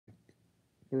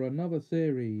for another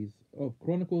series of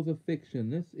Chronicles of Fiction.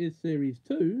 This is series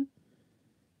 2,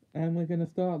 and we're going to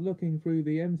start looking through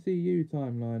the MCU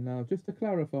timeline. Now, just to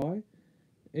clarify,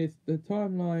 it's the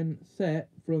timeline set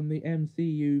from the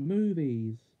MCU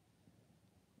movies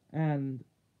and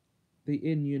the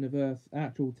in universe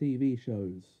actual TV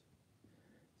shows.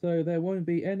 So there won't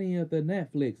be any of the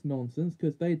Netflix nonsense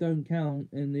because they don't count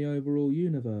in the overall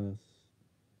universe,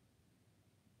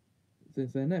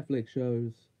 since they're Netflix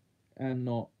shows and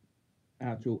not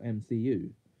actual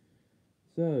MCU.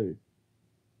 So,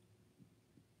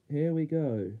 here we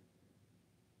go.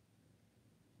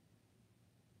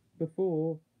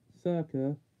 Before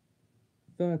circa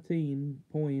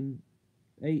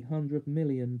 13.800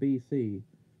 million BC,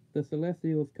 the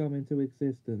Celestials come into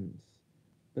existence.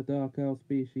 The Dark Owl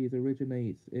species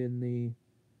originates in the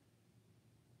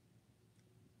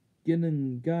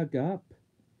Ginnungagap,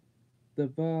 the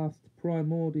vast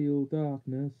primordial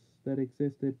darkness that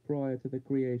existed prior to the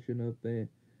creation of the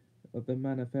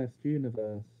manifest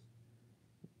universe,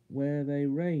 where they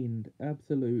reigned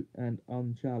absolute and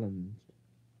unchallenged.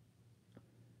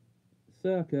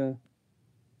 Circa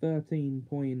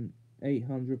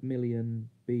 13.800 million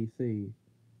BC.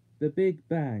 The Big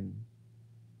Bang.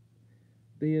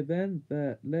 The event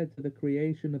that led to the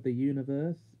creation of the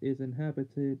universe is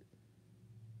inhabited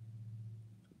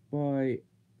by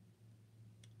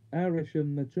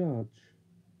Arisham the Judge.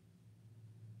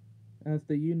 As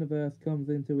the universe comes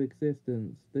into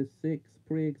existence, the 6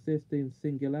 pre-existing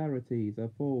singularities are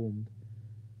formed,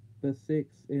 the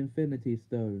 6 Infinity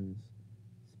Stones,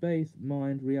 space,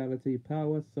 mind, reality,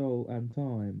 power, soul, and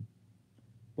time,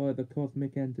 by the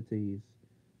cosmic entities.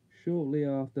 Shortly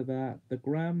after that, the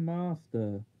Grand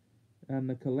Master and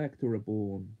the Collector are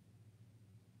born.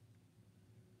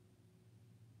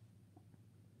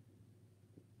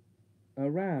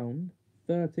 Around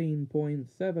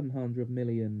 13.700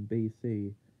 million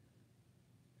BC,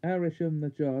 Arisham the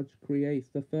Judge creates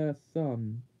the first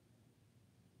sun,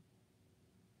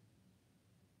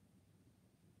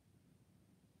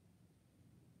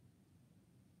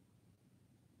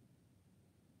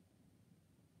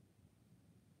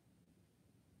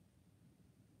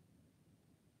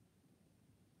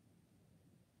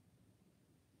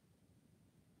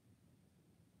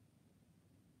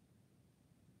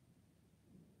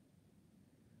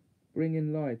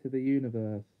 bringing light to the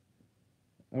universe.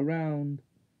 Around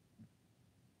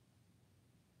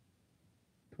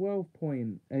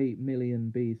 12.8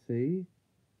 million BC,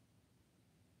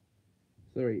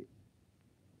 sorry,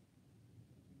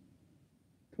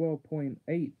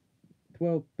 12.8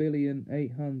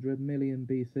 12,800,000,000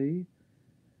 BC,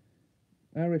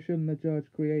 Arisham the Judge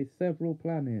creates several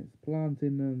planets,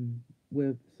 planting them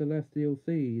with celestial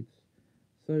seeds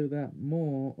so that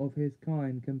more of his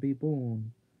kind can be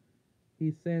born.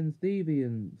 He sends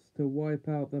deviants to wipe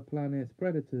out the planet's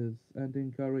predators and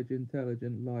encourage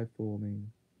intelligent life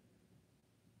forming.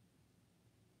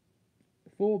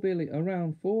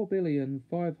 Around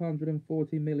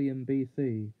 4,540,000,000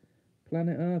 BC,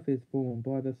 planet Earth is formed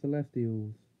by the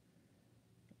Celestials.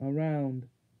 Around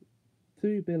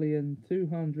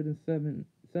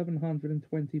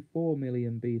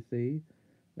 2,207,724,000,000 BC,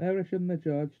 Ereshkigal the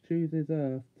Judge chooses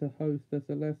Earth to host the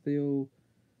celestial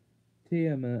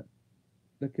Tiamat,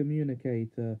 the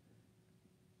communicator.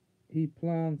 He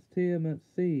plants Tiamat's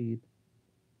seed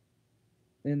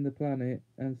in the planet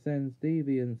and sends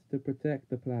deviants to protect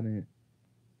the planet.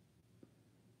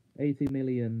 80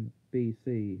 million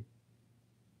BC.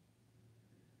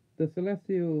 The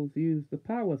Celestials use the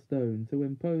Power Stone to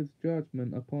impose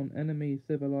judgment upon enemy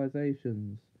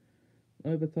civilizations.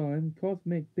 Over time,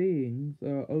 cosmic beings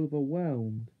are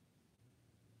overwhelmed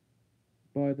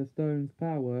by the stone's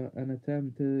power and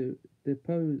attempt to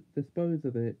dispose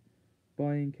of it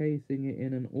by encasing it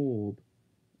in an orb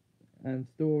and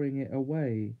storing it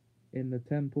away in the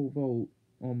temple vault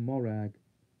on Morag.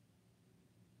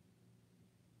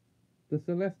 The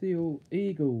celestial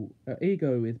ego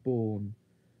is born.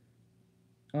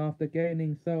 After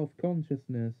gaining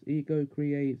self-consciousness, Ego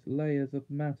creates layers of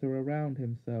matter around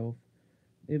himself,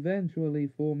 eventually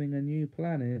forming a new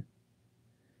planet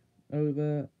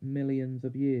over millions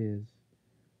of years.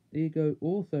 Ego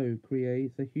also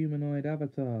creates a humanoid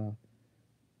avatar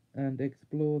and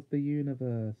explores the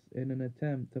universe in an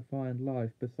attempt to find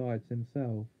life besides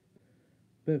himself,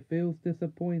 but feels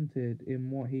disappointed in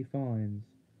what he finds.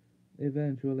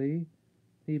 Eventually,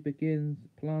 he begins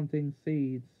planting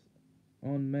seeds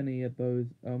on many of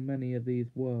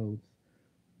these worlds,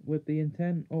 with the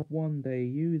intent of one day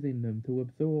using them to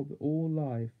absorb all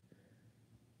life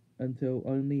until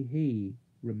only he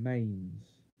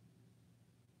remains.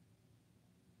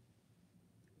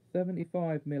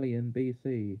 75 million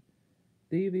BC,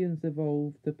 deviants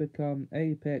evolved to become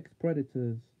apex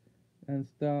predators and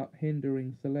start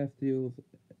hindering celestials'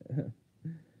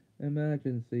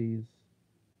 emergencies.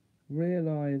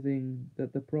 Realizing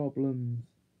that the problems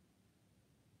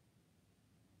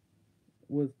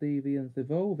was deviants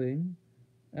evolving,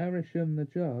 Arisham the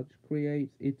Judge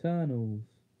creates Eternals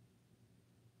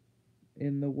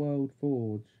in the World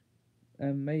Forge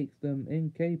and makes them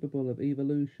incapable of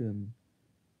evolution.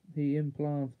 He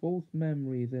implants false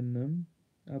memories in them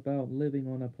about living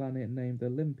on a planet named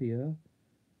Olympia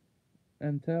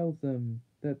and tells them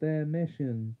that their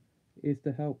mission is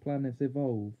to help planets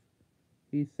evolve.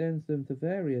 He sends them to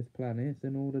various planets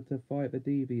in order to fight the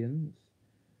deviants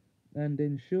and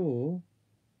ensure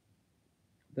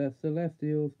that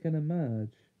Celestials can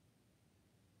emerge.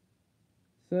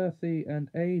 Circe and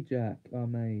Ajax are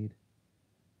made.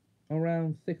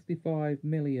 Around 65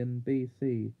 million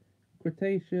BC,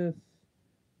 Cretaceous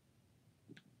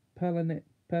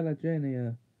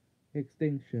Pelagonia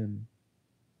extinction.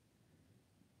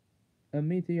 A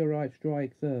meteorite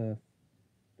strikes Earth,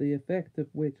 the effect of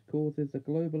which causes a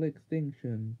global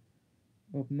extinction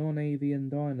of non-avian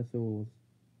dinosaurs,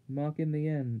 marking the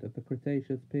end of the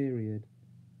Cretaceous period.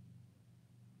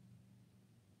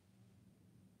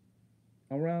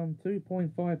 Around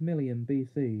 2.5 million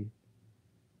BC,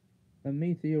 a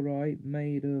meteorite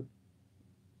made of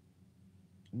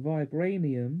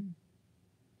vibranium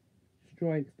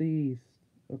strikes the east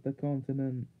of the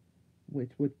continent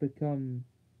which would come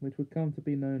to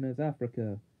be known as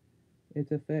Africa. It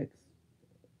affects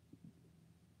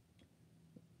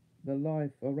the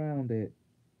life around it,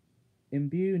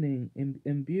 imbuing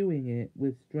it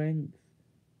with strength,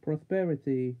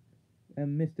 prosperity,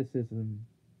 and mysticism.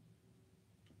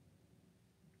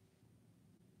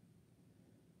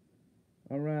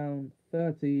 Around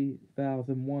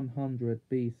 30,100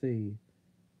 BC,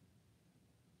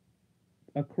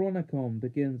 a chronicon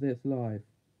begins its life.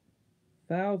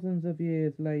 Thousands of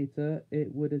years later,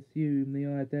 it would assume the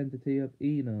identity of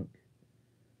Enoch.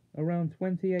 Around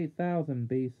 28,000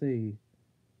 BC,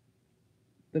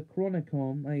 the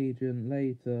chronicon agent,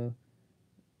 later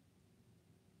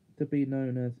to be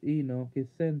known as Enoch, is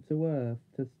sent to Earth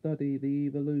to study the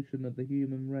evolution of the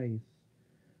human race.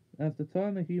 As the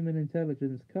time of human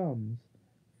intelligence comes,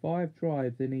 5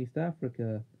 tribes in East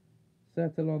Africa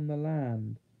settle on the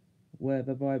land where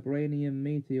the vibranium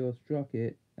meteor struck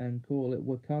it and call it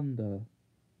Wakanda.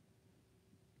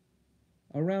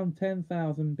 Around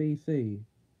 10,000 BC,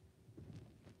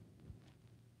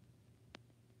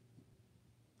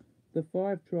 the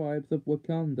 5 tribes of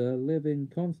Wakanda live in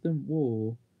constant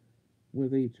war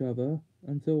with each other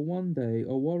until one day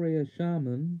a warrior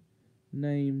shaman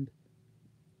named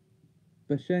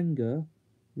Bashenga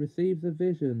receives a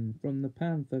vision from the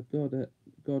panther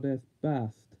goddess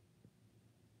Bast,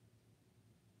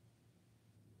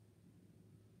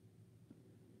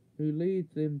 who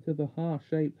leads him to the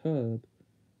heart-shaped herb.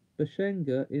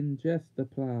 Bashenga ingests the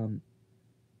plant,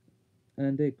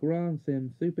 and it grants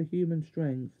him superhuman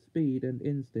strength, speed, and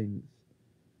instincts.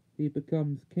 He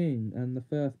becomes king and the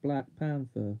first Black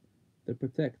Panther, the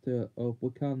protector of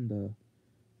Wakanda,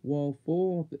 while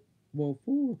four of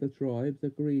the tribes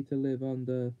agree to live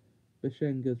under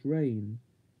Bashenga's reign.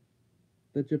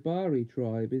 The Jabari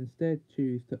tribe instead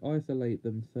choose to isolate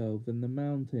themselves in the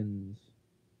mountains.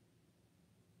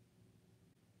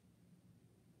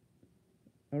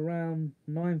 Around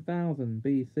 9000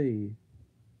 BC,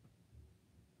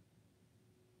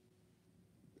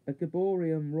 a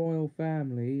Gaborian royal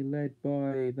family led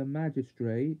by the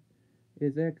magistrate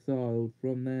is exiled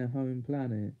from their home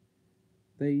planet.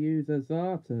 They use a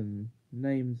Zartan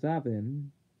named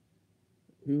Zavin,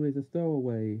 who is a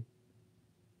stowaway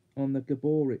on the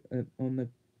Gibborim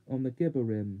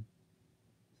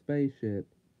spaceship,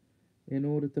 in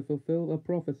order to fulfill a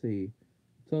prophecy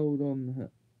told on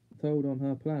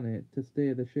her planet to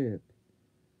steer the ship.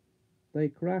 They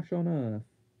crash on Earth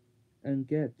and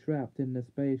get trapped in the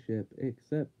spaceship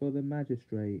except for the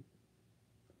magistrate.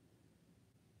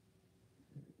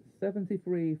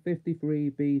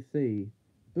 7353 BC,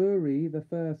 Buri, the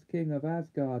first king of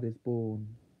Asgard, is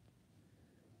born.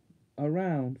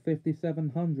 Around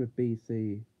 5700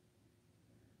 BC,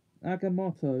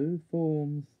 Agamotto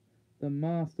forms the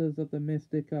Masters of the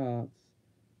Mystic Arts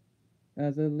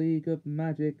as a league of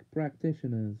magic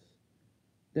practitioners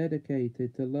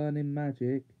dedicated to learning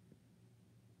magic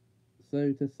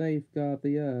so to safeguard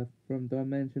the earth from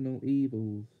dimensional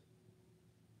evils.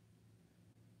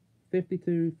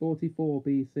 5244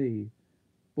 BC,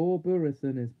 Bor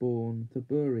Burison is born to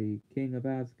Buri, king of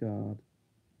Asgard.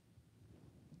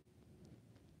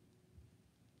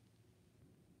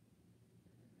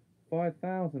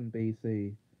 5000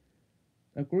 BC.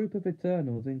 A group of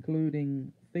Eternals,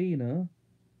 including Thena,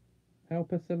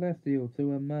 help a Celestial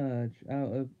to emerge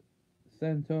out of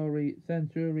Centauri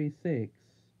 6.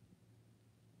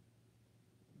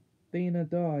 Thena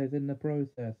dies in the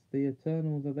process. The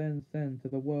Eternals are then sent to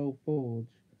the World Forge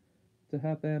to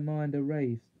have their mind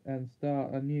erased and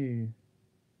start anew.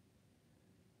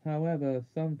 However,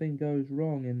 something goes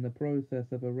wrong in the process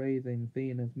of erasing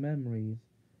Thena's memories,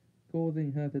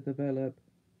 causing her to develop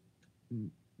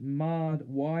Mard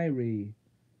Wyrie.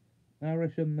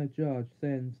 Arisham the Judge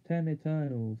sends 10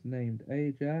 Eternals named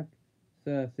Ajax,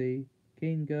 Circe,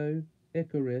 Kingo,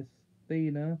 Icarus,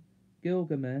 Thena,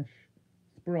 Gilgamesh,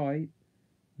 Sprite,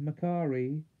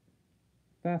 Makari,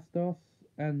 Phastos,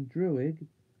 and Druid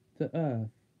to Earth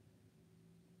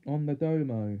on the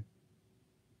Domo,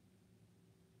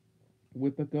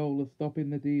 with the goal of stopping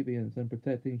the deviants and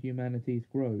protecting humanity's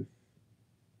growth,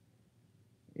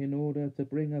 in order to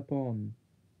bring upon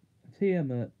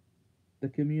Tiamat, the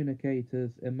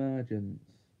communicator's emergence.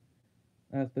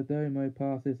 As the Domo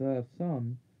passes Earth's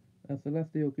sun, a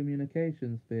celestial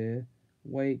communication sphere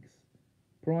wakes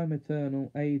Prime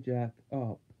Eternal Ajax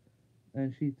up,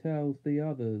 and she tells the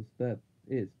others that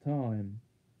it's time.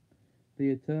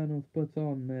 The Eternals put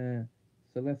on their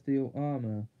celestial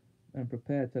armor and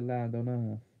prepare to land on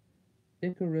Earth.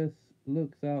 Icarus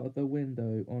looks out of the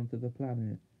window onto the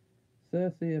planet.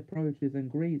 Circe approaches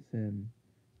and greets him,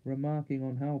 remarking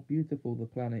on how beautiful the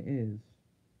planet is.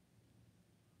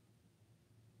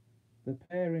 The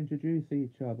pair introduce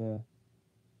each other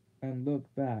and look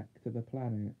back to the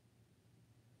planet.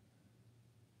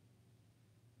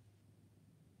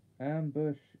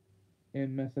 Ambush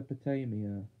in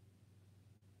Mesopotamia.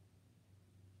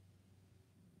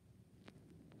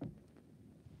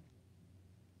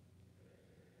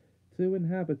 Two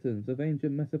inhabitants of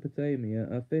ancient Mesopotamia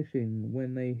are fishing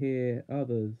when they hear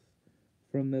others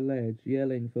from the ledge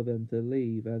yelling for them to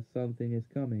leave as something is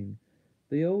coming.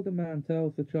 The older man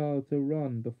tells the child to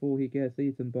run before he gets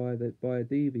eaten by a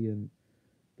deviant.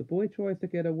 The boy tries to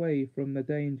get away from the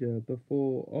danger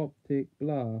before optic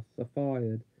blasts are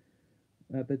fired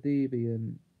at the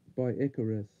deviant by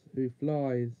Icarus, who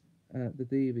flies at the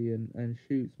deviant and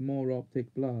shoots more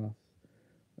optic blasts.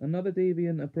 Another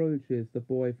deviant approaches the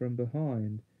boy from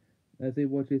behind as he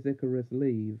watches Icarus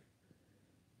leave.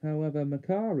 However,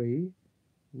 Makari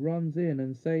runs in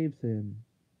and saves him.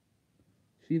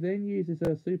 She then uses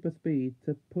her super speed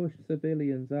to push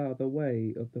civilians out of the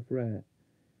way of the threat.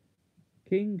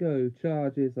 Kingo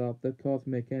charges up the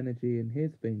cosmic energy in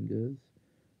his fingers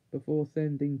before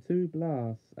sending 2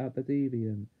 blasts at the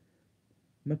deviant.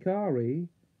 Makari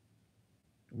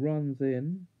runs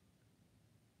in,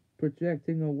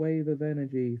 projecting a wave of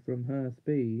energy from her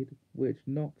speed, which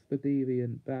knocks the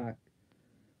deviant back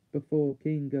before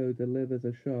Kingo delivers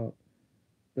a shot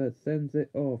that sends it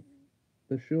off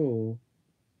the shore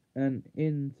and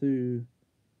into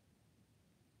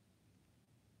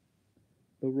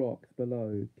the rocks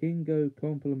below. Kingo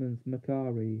compliments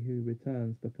Makari, who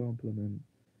returns the compliment.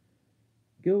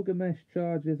 Gilgamesh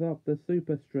charges up the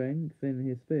super strength in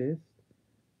his fist,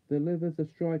 delivers a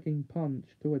striking punch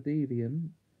to a deviant.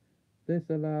 This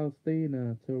allows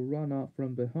Thena to run up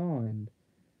from behind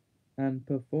and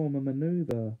perform a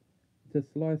maneuver to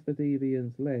slice the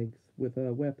deviant's legs with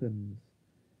her weapons.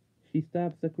 She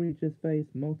stabs the creature's face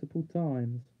multiple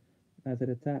times as it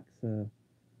attacks her.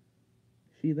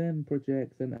 She then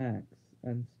projects an axe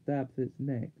and stabs its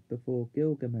neck before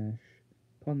Gilgamesh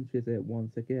punches it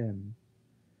once again,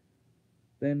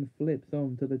 then flips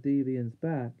onto the deviant's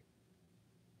back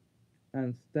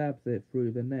and stabs it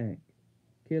through the neck,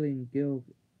 killing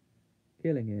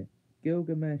it.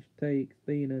 Gilgamesh takes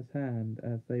Thena's hand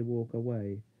as they walk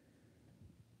away.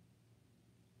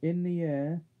 In the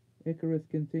air, Icarus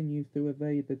continues to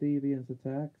evade the deviant's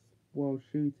attacks while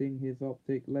shooting his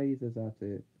optic lasers at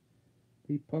it.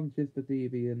 He punches the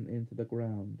deviant into the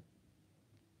ground.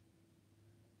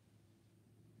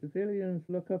 Civilians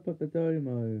look up at the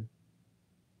Domo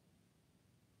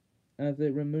as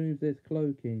it removes its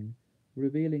cloaking,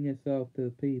 revealing itself to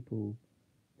the people.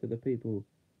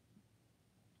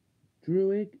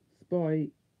 Druid,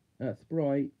 Sprite,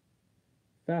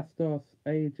 Phastos,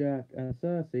 Ajax, and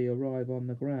Circe arrive on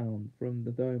the ground from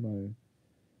the Domo.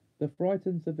 The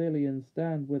frightened civilians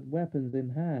stand with weapons in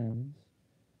hands,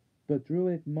 but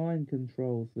Druid mind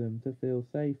controls them to feel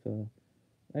safer.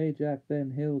 Ajax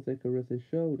then heals Icarus'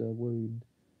 shoulder wound,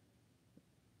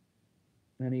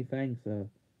 and he thanks her.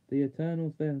 The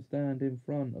Eternals then stand in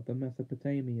front of the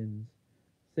Mesopotamians,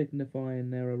 signifying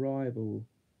their arrival.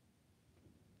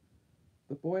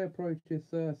 The boy approaches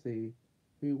Circe,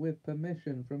 who, with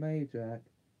permission from Ajax,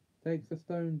 takes a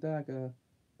stone dagger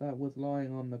that was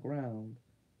lying on the ground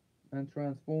and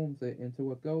transforms it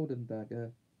into a golden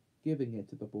dagger, giving it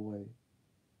to the boy.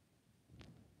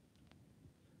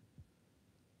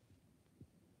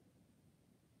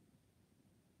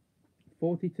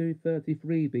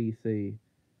 4233 BC.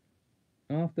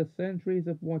 After centuries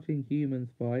of watching humans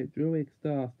fight, Druid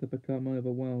starts to become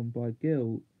overwhelmed by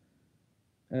guilt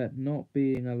at not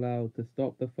being allowed to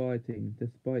stop the fighting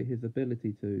despite his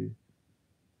ability to.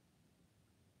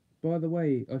 By the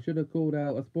way, I should have called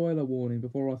out a spoiler warning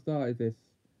before I started this.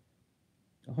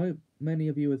 I hope many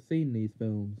of you have seen these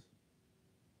films.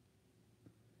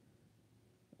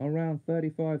 Around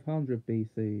 3500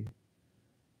 BC,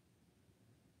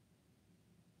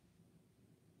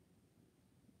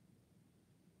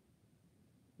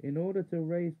 in order to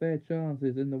raise their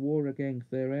chances in the war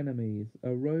against their enemies, a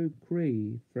rogue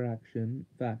Kree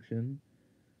faction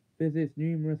visits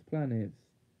numerous planets,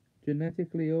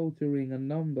 genetically altering a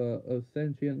number of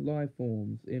sentient life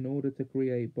forms in order to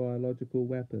create biological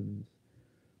weapons.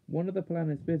 One of the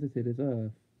planets visited is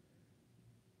Earth,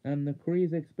 and the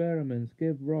Kree's experiments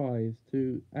give rise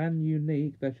to an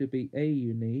unique, that should be a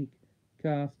unique,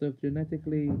 cast of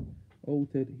genetically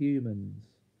altered humans.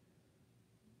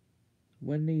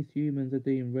 When these humans are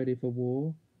deemed ready for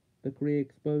war, the Kree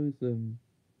expose them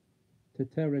to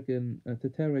Terrigen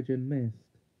mist,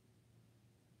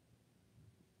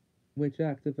 which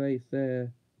activates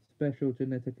their special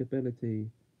genetic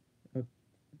ability of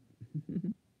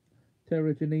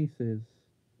Terrigenesis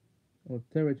or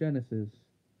Terrigenesis,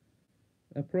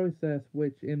 a process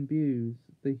which imbues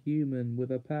the human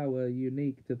with a power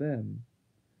unique to them.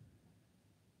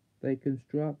 They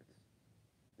construct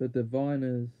the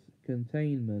diviner's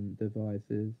containment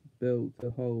devices built to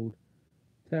hold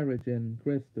Terrigen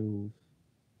crystals.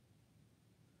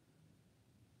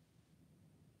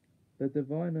 The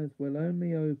diviners will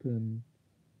only open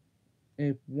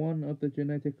if one of the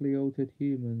genetically altered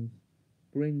humans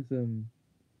brings them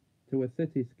to a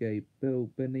cityscape built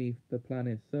beneath the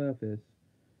planet's surface,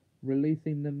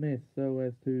 releasing the mist so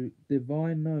as to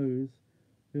divine those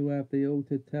who have the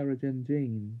altered Terrigen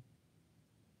gene.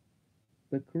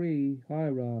 The Kree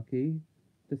hierarchy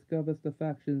discovers the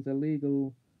faction's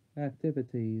illegal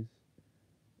activities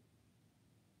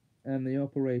and the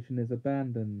operation is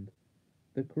abandoned.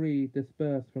 The Kree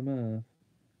disperse from Earth,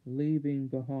 leaving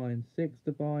behind 6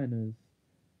 diviners,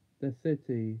 the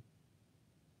city,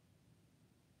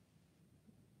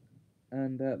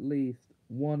 and at least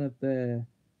one of their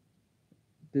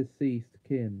deceased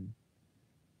kin.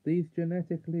 These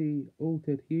genetically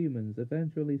altered humans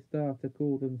eventually start to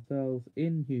call themselves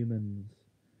Inhumans.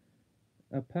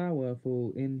 A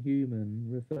powerful Inhuman,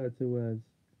 referred to as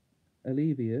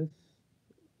Alevius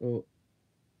or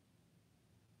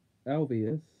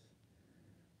Alvius,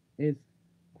 is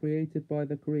created by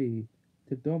the Kree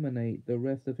to dominate the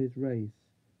rest of his race,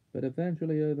 but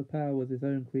eventually overpowers his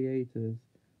own creators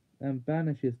and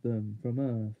banishes them from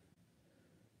Earth.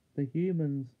 The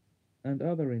humans and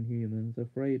other Inhumans,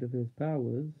 afraid of his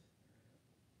powers,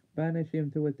 banish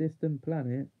him to a distant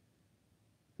planet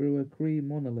through a Kree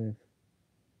monolith.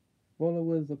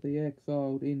 Followers of the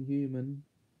exiled Inhuman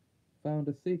found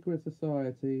a secret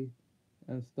society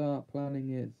and start planning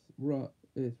its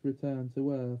return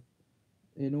to Earth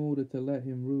in order to let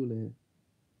him rule it.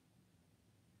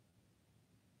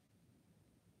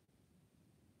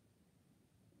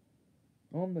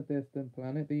 On the distant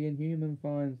planet, the Inhuman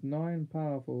finds 9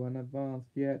 powerful and advanced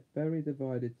yet very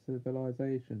divided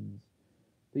civilizations.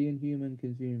 The Inhuman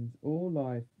consumes all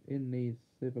life in these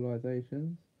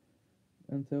civilizations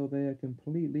until they are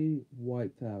completely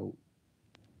wiped out.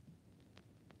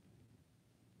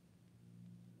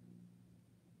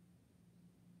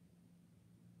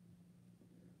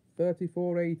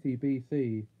 3480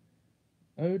 BC,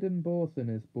 Odin Borson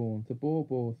is born to Bor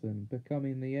Borson,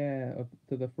 becoming the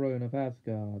to the throne of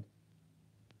Asgard.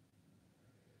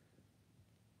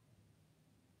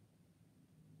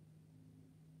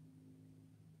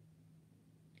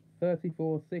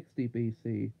 3460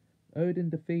 BC, Odin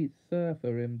defeats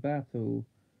Surfer in battle.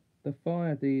 The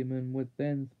fire demon would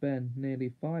then spend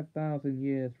nearly 5,000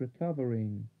 years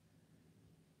recovering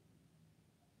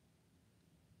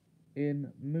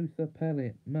in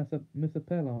Muspelheim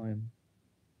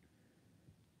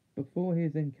before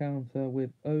his encounter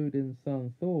with Odin's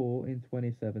son Thor in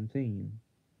 2017.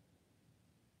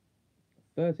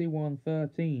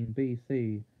 3113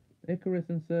 BC, Icarus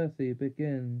and Circe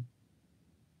begin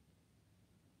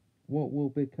what will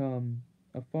become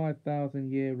a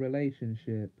 5,000-year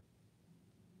relationship.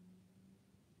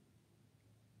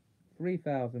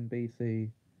 3000 BC,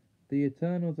 the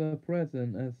Eternals are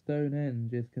present as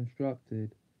Stonehenge is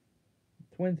constructed.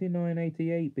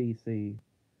 2988 BC,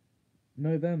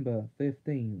 November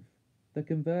 15th, the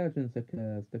convergence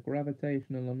occurs. The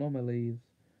gravitational anomalies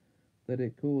that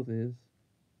it causes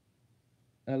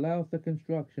allows the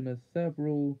construction of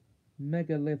several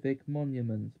megalithic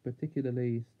monuments,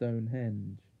 particularly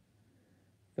Stonehenge.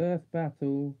 First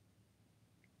Battle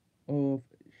of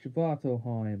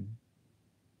Schwartalheim.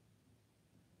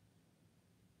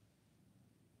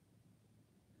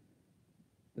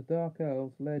 The Dark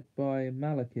Elves, led by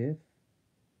Malekith,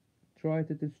 try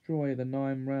to destroy the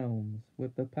Nine Realms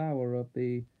with the power of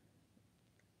the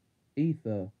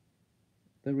Ether,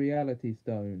 the Reality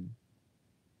Stone.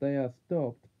 They are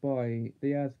stopped by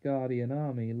the Asgardian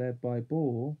army led by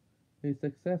Bor, who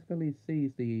successfully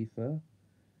seize the Ether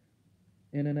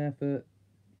in an effort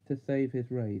to save his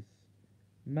race.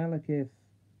 Malekith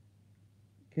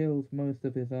kills most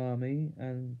of his army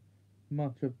and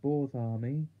much of Bor's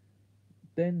army,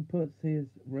 then puts his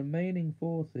remaining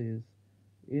forces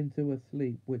into a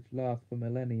sleep which lasts for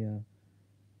millennia.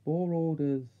 Bor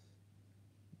orders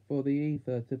for the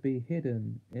ether to be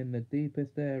hidden in the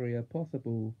deepest area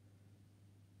possible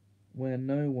where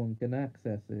no one can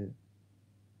access it.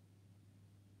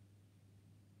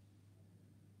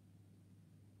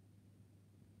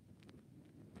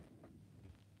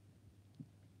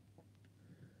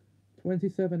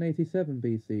 2787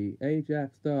 BC,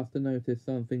 Ajax starts to notice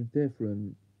something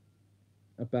different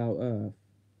about Earth,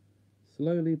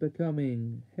 slowly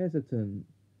becoming hesitant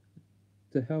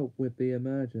to help with the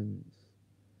emergence.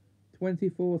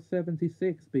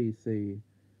 2476 BC,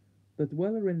 the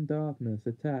Dweller in Darkness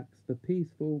attacks the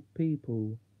peaceful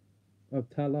people of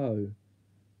Talo,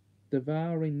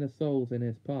 devouring the souls in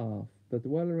his path. The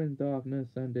Dweller in Darkness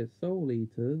and its Soul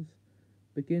Eaters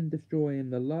begin destroying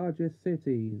the largest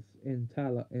cities in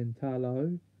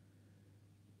Talo.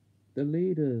 The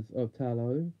leaders of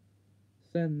Talo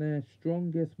send their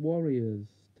strongest warriors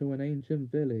to an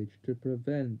ancient village to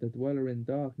prevent the Dweller in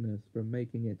Darkness from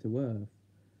making it to Earth.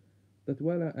 The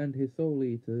Dweller and his Soul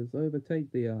Eaters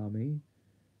overtake the army,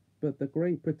 but the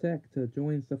Great Protector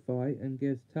joins the fight and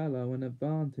gives Talo an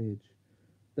advantage.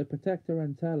 The Protector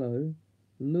and Talo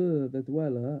lure the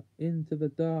Dweller into the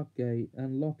Dark Gate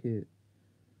and lock it.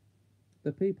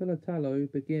 The people of Talo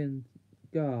begin to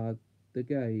guard the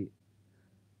gate,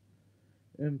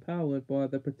 empowered by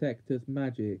the Protector's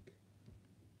magic.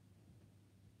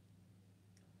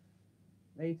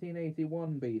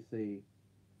 1881 BC,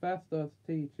 Fastos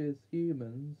teaches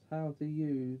humans how to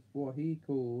use what he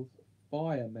calls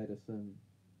fire medicine.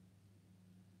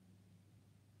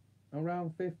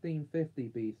 Around 1550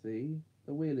 BC,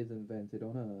 the wheel is invented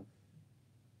on Earth.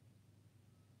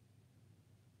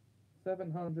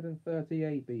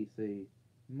 738 BC,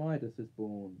 Midas is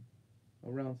born.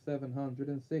 Around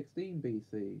 716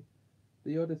 BC,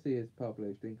 the Odyssey is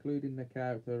published, including the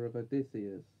character of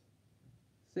Odysseus.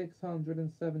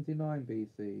 679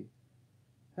 BC,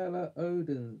 Hela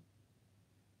Odin's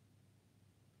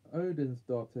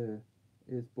daughter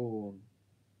is born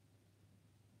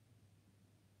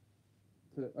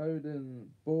to Odin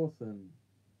Borson,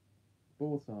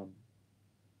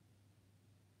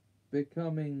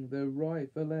 becoming the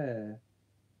rightful heir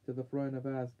to the throne of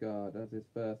Asgard as his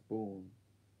firstborn.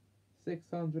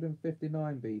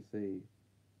 659 BC,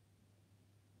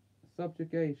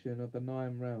 subjugation of the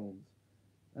Nine Realms.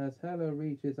 As Hela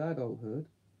reaches adulthood,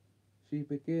 she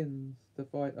begins to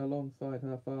fight alongside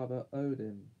her father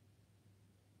Odin.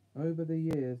 Over the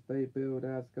years, they build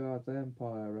Asgard's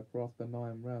empire across the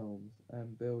Nine Realms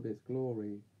and build its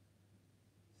glory.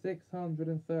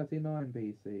 639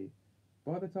 BC,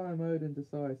 by the time Odin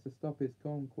decides to stop his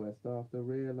conquest after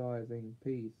realizing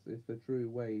peace is the true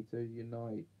way to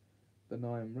unite the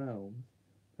Nine Realms,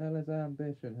 Hela's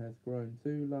ambition has grown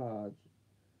too large,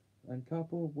 and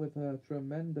coupled with her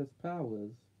tremendous powers,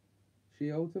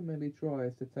 she ultimately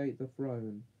tries to take the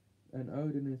throne, and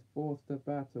Odin is forced to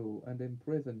battle and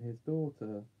imprison his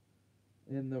daughter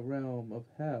in the realm of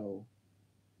Hell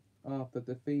after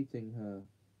defeating her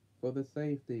for the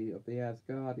safety of the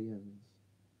Asgardians.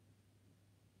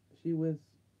 She was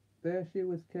she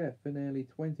was kept for nearly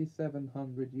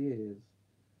 2700 years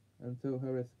until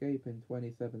her escape in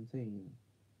 2017.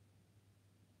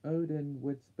 Odin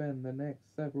would spend the next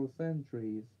several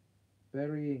centuries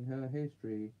burying her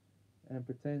history and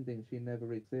pretending she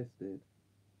never existed.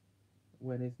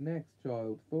 When his next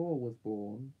child, Thor, was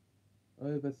born,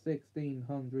 over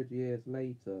 1600 years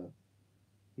later,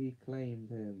 he claimed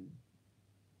him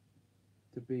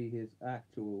to be his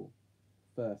actual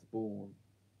firstborn.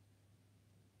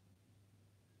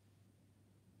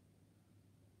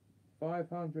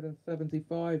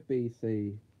 575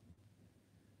 BC,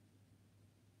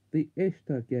 The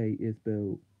Ishtar Gate is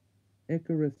built.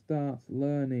 Icarus starts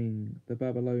learning the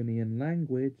Babylonian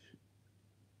language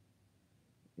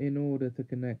in order to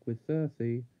connect with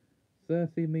Circe.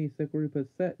 Circe meets a group of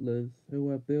settlers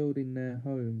who are building their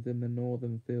homes in the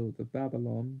northern fields of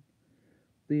Babylon.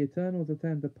 The Eternals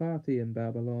attend a party in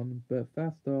Babylon, but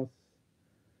Phastos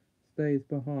stays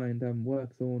behind and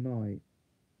works all night.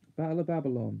 Battle of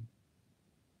Babylon.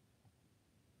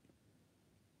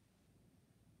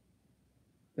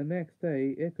 The next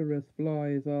day, Icarus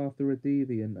flies after a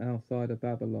deviant outside of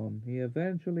Babylon. He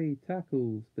eventually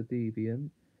tackles the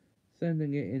deviant,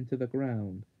 sending it into the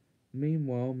ground.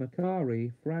 Meanwhile,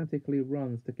 Makari frantically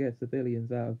runs to get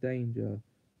civilians out of danger,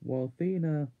 while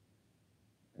Thena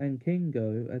and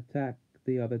Kingo attack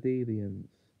the other deviants.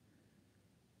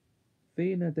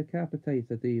 Thena decapitates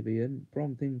a deviant,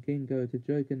 prompting Kingo to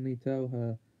jokingly tell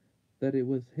her that it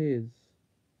was his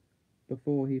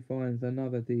before he finds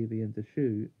another deviant to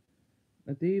shoot.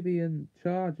 A deviant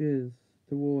charges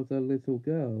towards a little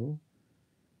girl,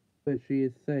 but she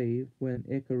is saved when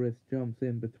Icarus jumps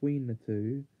in between the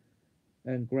two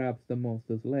and grabs the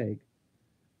monster's leg.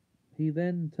 He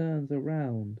then turns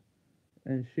around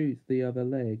and shoots the other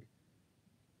leg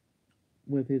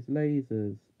with his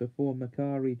lasers before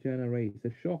Makari generates a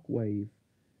shockwave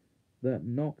that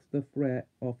knocks the threat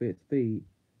off its feet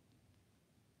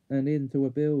and into a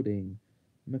building.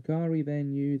 Makari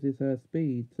then uses her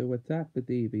speed to attack the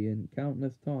deviant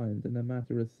countless times in a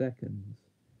matter of seconds.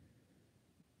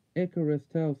 Icarus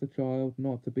tells the child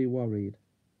not to be worried.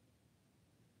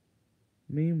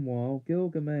 Meanwhile,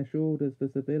 Gilgamesh orders the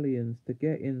civilians to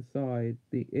get inside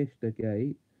the Ishtar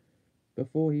Gate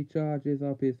before he charges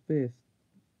up his fist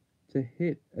to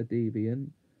hit a deviant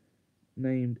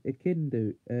named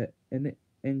Enkidu.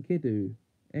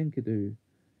 Enkidu.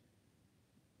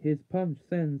 His punch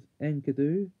sends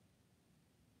Enkidu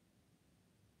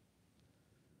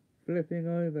flipping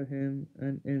over him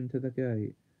and into the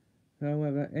gate.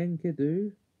 However,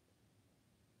 Enkidu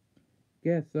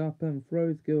gets up and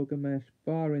throws Gilgamesh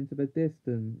far into the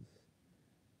distance,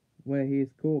 where he is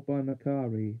caught by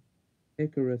Makari,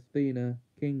 Icarus, Thena,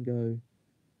 Kingo,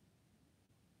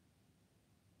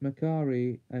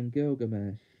 Makari, and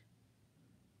Gilgamesh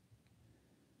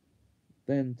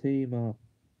then team up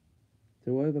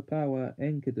to overpower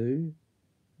Enkidu,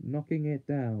 knocking it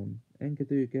down.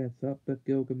 Enkidu gets up, but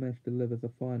Gilgamesh delivers a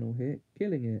final hit,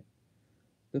 killing it.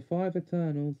 The five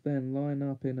Eternals then line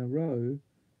up in a row,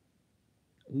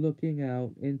 looking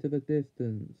out into the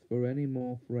distance for any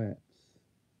more threats.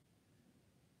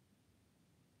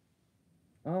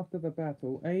 After the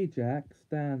battle, Ajax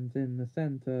stands in the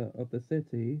center of the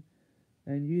city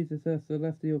and uses her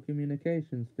celestial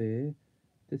communication sphere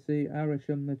to see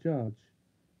Arisham the judge,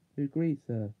 who greets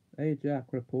her.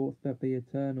 Ajax reports that the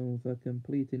Eternals are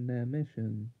completing their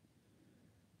mission,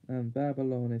 and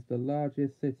Babylon is the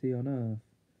largest city on earth.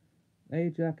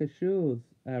 Ajax assures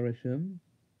Arisham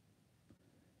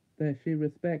that she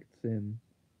respects him,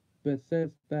 but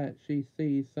says that she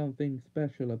sees something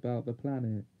special about the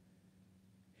planet.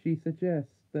 She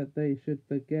suggests that they should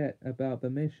forget about the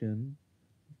mission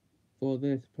for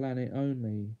this planet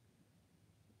only.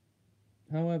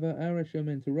 However, Arisham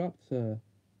interrupts her,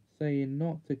 saying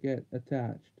not to get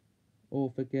attached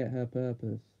or forget her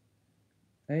purpose.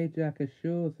 Ajax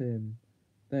assures him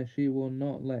that she will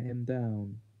not let him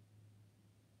down.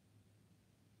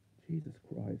 Jesus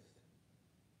Christ.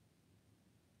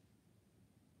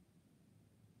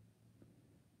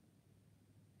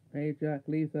 Ajax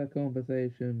leaves her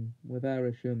conversation with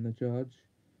Arisham the judge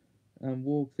and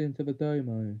walks into the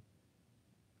domo,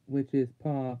 which is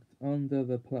parked under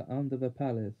the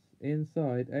palace.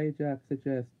 Inside, Ajax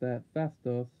suggests that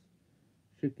Phastos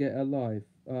should get a life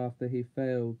after he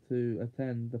failed to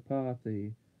attend the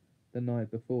party the night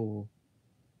before.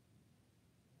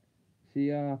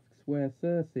 She asks where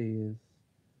Circe is,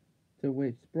 to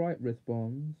which Sprite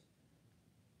responds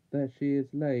that she is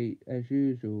late as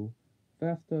usual.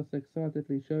 Phastos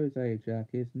excitedly shows Ajax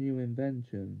his new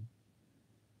invention,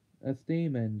 a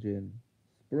steam engine.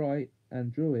 Sprite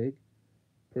and Druid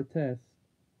protest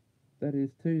that is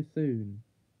too soon,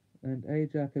 and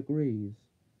Ajax agrees.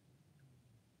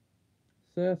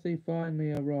 Circe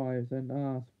finally arrives and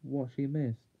asks what she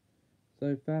missed,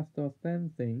 so Phastos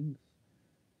then thinks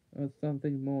of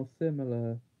something more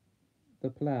similar, the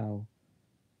plough.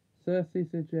 Circe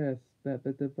suggests that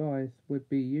the device would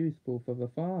be useful for the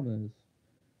farmers.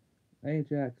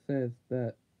 Ajax says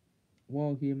that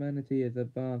while humanity is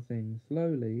advancing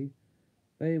slowly,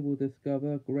 they will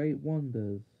discover great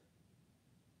wonders.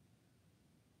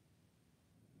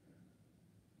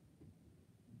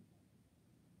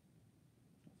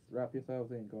 Wrap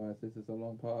yourselves in, guys. This is a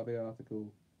long part of the article.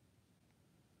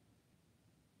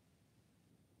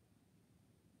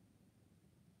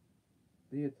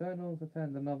 The Eternals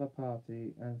attend another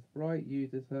party, and Sprite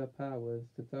uses her powers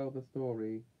to tell the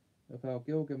story of how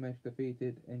Gilgamesh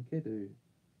defeated Enkidu,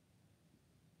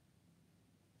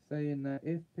 saying that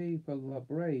if people are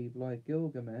brave like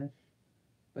Gilgamesh,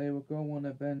 they will go on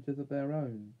adventures of their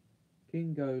own.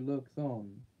 Kingo looks on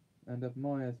and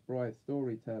admires Sprite's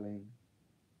storytelling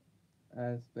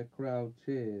as the crowd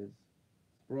cheers.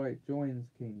 Sprite joins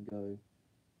Kingo,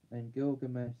 and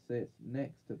Gilgamesh sits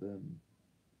next to them,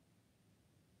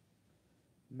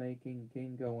 making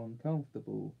Kingo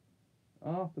uncomfortable.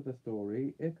 After the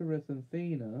story, Icarus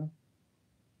asks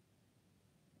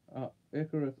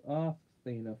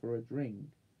Athena for a drink,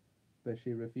 but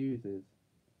she refuses.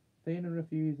 Athena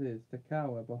refuses to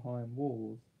cower behind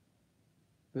walls,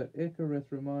 but Icarus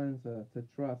reminds her to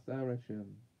trust Arishem.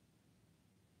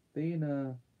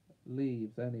 Athena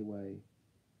leaves anyway,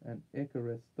 and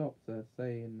Icarus stops her,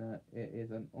 saying that it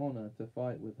is an honor to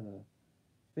fight with her.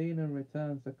 Athena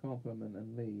returns the compliment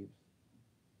and leaves.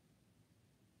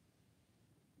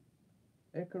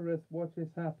 Icarus watches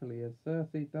happily as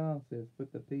Circe dances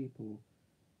with the people.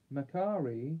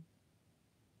 Makari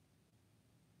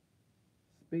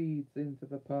speeds into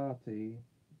the party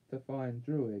to find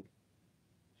Druig.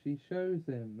 She shows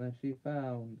him that she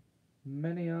found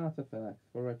many artifacts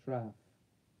for a trap,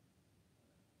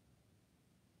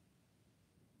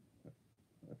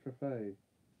 a trophy.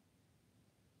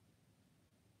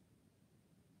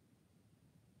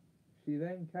 She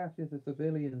then catches a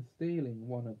civilian stealing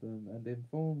one of them and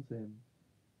informs him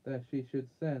that she should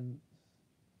sense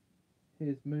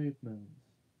his movements.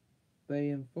 They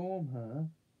inform her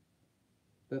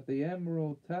that the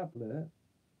emerald tablet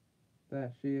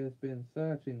that she has been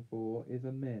searching for is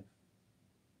a myth.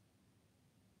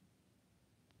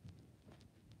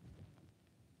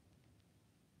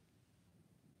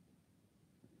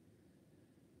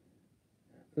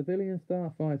 Civilians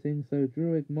start fighting, so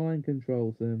Druid mind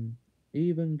controls them,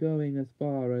 even going as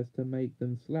far as to make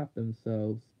them slap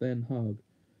themselves, then hug.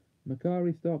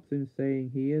 Makari stops him,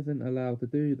 saying he isn't allowed to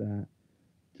do that.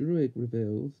 Druid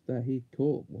reveals that he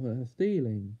caught her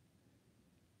stealing.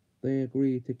 They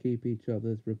agree to keep each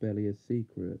other's rebellious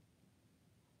secret.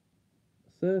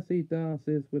 Circe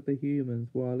dances with the humans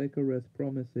while Icarus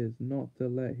promises not to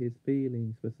let his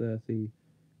feelings for Circe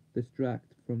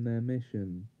distract from their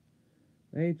mission.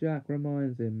 Ajax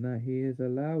reminds him that he is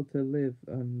allowed to live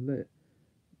and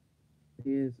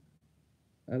he is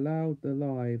allowed the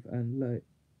live and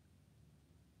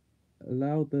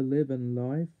allowed the live and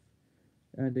life,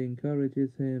 and encourages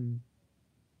him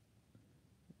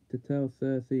to tell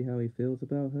Circe how he feels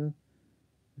about her.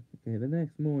 Okay, the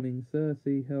next morning,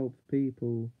 Circe helps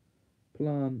people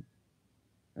plant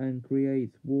and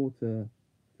creates water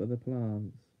for the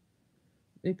plants.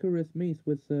 Icarus meets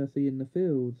with Circe in the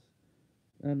fields,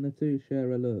 and the two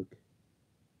share a look.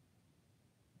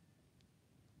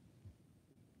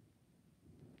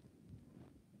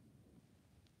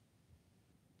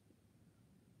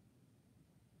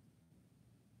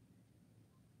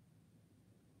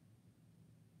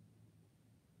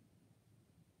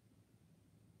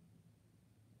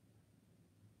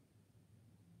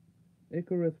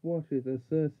 Icarus watches as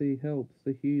Circe helps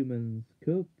the humans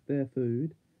cook their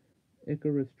food.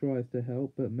 Icarus tries to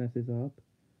help but messes up,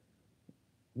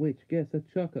 which gets a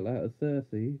chuckle out of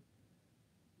Circe.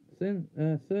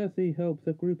 Circe helps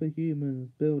a group of humans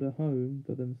build a home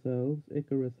for themselves.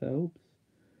 Icarus helps.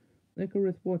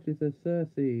 Icarus watches as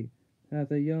Circe has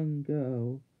a young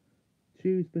girl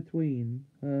choose between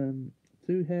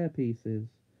two hair pieces.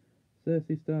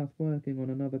 Circe starts working on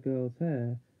another girl's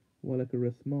hair while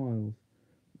Icarus smiles.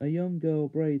 A young girl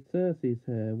braids Circe's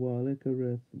hair while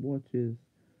Icarus watches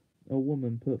a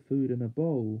woman put food in a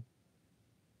bowl.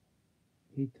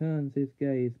 He turns his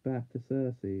gaze back to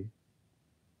Circe.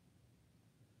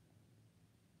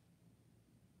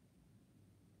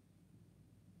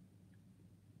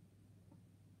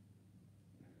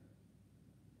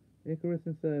 Icarus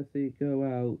and Circe go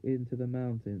out into the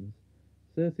mountains.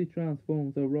 Circe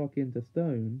transforms a rock into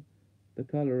stone, the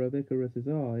colour of Icarus's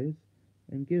eyes,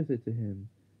 and gives it to him.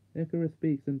 Icarus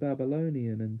speaks in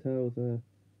Babylonian and tells her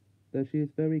that she is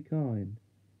very kind.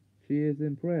 She is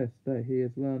impressed that he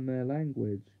has learned their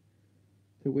language,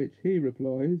 to which he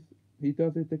replies he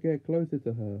does it to get closer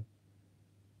to her.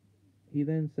 He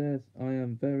then says, I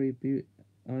am very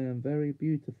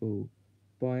beautiful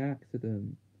by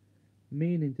accident,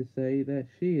 meaning to say that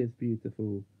she is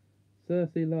beautiful.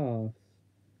 Circe laughs,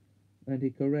 and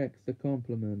he corrects the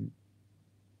compliment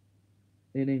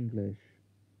in English.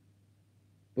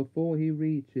 before he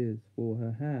reaches for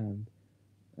her hand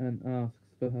and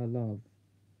asks for her love.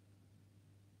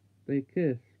 They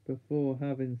kiss before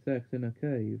having sex in a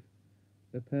cave.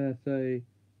 The pair say,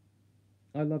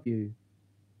 I love you,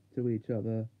 to each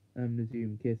other and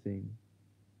resume kissing.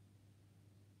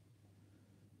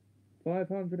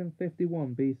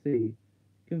 551 BC,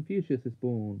 Confucius is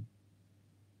born.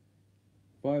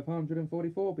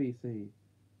 544 BC,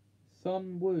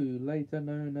 Sun Wu, later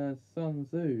known as Sun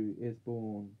Tzu, is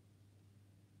born.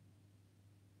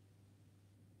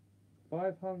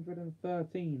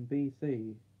 513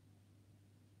 BC,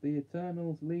 the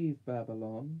Eternals leave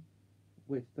Babylon,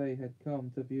 which they had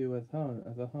come to view as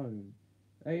a home.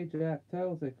 Ajax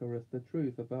tells Icarus the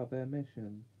truth about their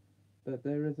mission, that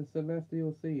there is a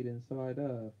celestial seed inside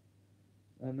Earth,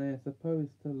 and they are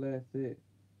supposed to let it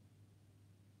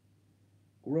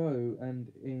grow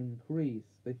and increase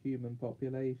the human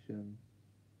population,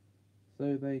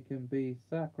 so they can be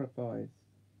sacrificed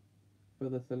for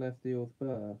the celestial's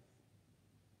birth.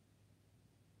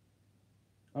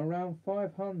 Around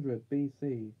 500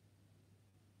 BC,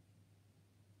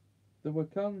 the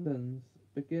Wakandans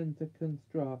begin to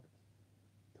construct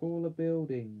taller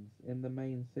buildings in the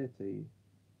main city.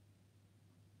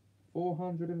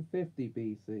 450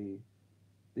 BC,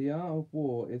 The Art of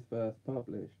War is first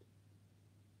published.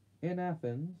 In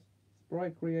Athens,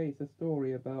 Sprite creates a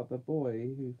story about the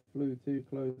boy who flew too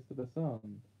close to the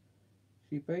sun.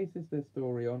 She bases this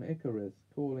story on Icarus,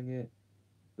 calling it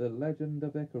the Legend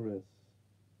of Icarus.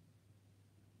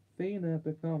 Athena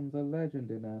becomes a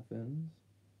legend in Athens,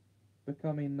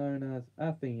 becoming known as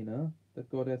Athena, the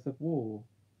goddess of war.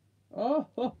 Oh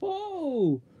ho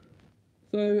ho!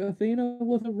 So Athena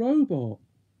was a robot.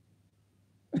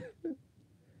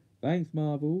 Thanks,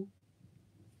 Marvel.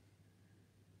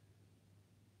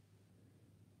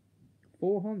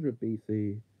 400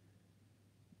 BC.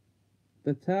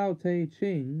 The Tao Te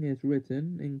Ching is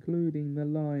written, including the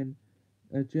line,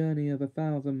 a journey of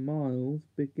 1,000 miles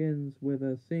begins with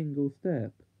a single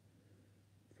step.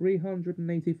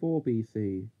 384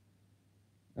 BC.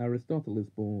 Aristotle is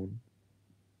born.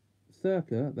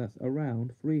 Circa, that's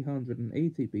around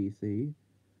 380 BC,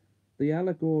 the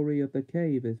allegory of the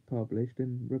cave is published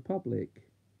in Republic.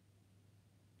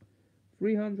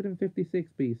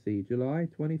 356 BC, July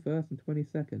 21st and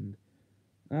 22nd,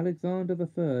 Alexander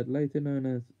III, later known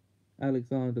as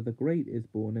Alexander the Great, is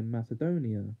born in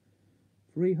Macedonia.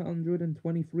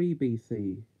 323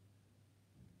 BC,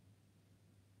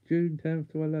 June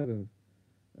 10th to 11th,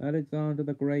 Alexander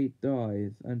the Great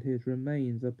dies and his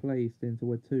remains are placed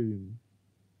into a tomb.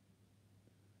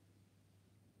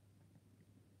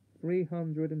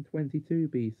 322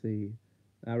 BC,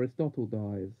 Aristotle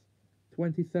dies.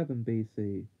 27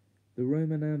 BC, the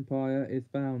Roman Empire is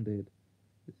founded.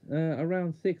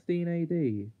 Around 16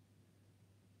 AD,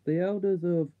 the elders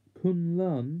of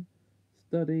Kunlun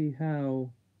study how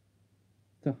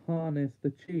to harness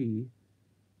the chi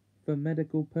for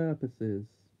medical purposes,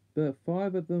 but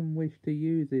 5 of them wish to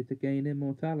use it to gain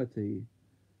immortality.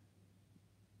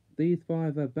 These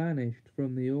 5 are banished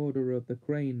from the order of the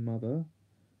Crane Mother,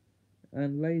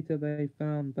 and later they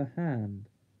found the hand.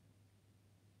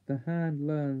 The hand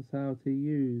learns how to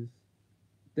use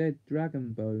dead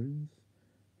dragon bones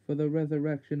for the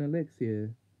resurrection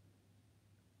elixir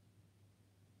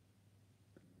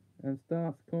and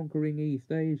starts conquering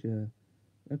East Asia.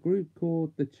 A group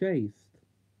called the Chaste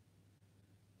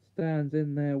stands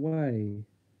in their way,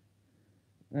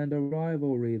 and a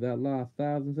rivalry that lasts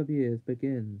thousands of years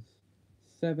begins.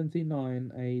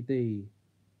 79 AD,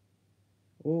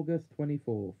 August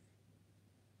 24th.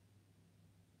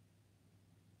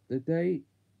 The date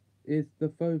is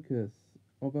the focus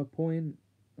of a point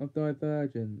of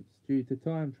divergence due to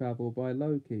time travel by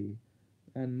Loki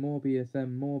and Morbius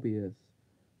and Morbius.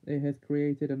 It has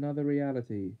created another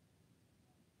reality.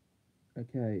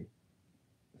 Okay,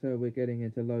 so we're getting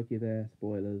into Loki there,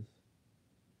 spoilers.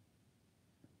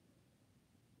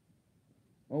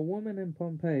 A woman in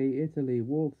Pompeii, Italy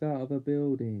walks out of a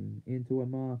building into a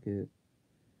market.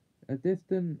 A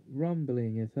distant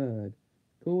rumbling is heard,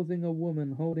 causing a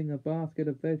woman holding a basket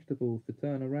of vegetables to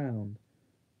turn around.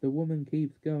 The woman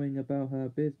keeps going about her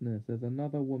business as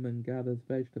another woman gathers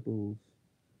vegetables.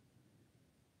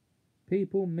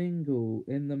 People mingle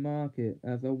in the market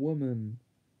as a woman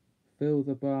fills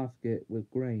a basket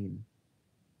with grain.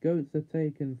 Goats are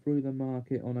taken through the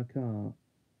market on a cart.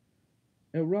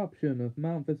 Eruption of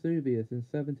Mount Vesuvius in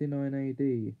 79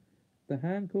 AD. The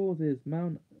hand causes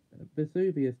Mount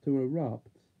Vesuvius to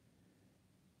erupt.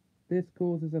 This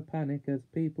causes a panic as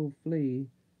people flee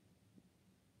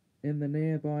in the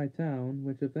nearby town,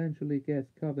 which eventually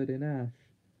gets covered in ash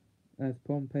as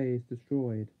Pompeii is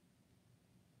destroyed.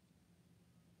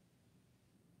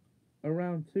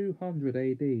 Around 200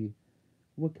 AD,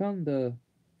 Wakanda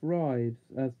thrives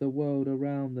as the world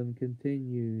around them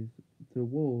continues to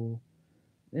war,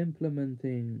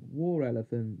 implementing war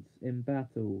elephants in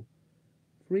battle.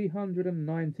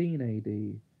 319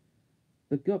 AD,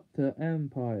 the Gupta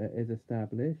Empire is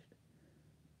established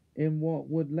in what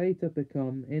would later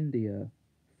become India.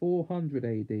 400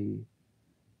 AD,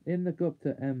 in the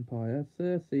Gupta Empire,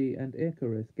 Circe and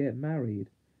Icarus get married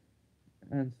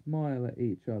and smile at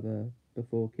each other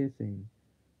before kissing.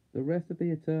 The rest of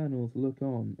the Eternals look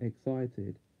on,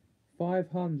 excited.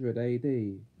 500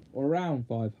 AD, or around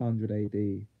 500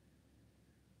 AD,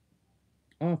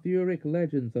 Arthuric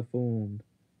legends are formed.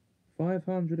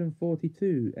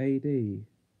 542 AD,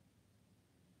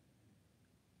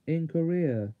 in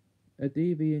Korea, a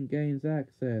deviant gains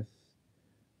access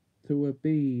to a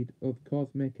bead of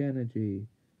cosmic energy,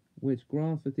 which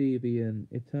grants the deviant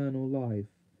eternal life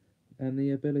and the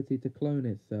ability to clone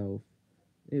itself.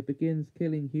 It begins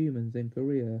killing humans in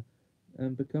Korea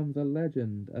and becomes a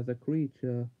legend as a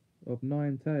creature of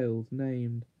 9 tails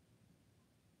named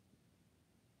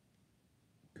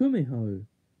Kumiho.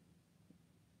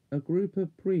 A group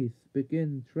of priests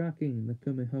begin tracking the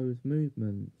Kumiho's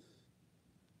movements.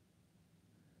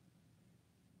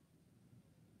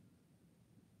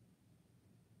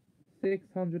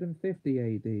 650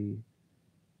 AD,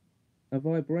 a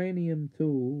vibranium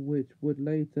tool which would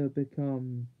later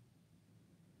come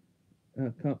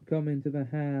into the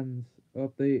hands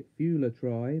of the Fula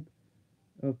tribe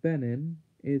of Benin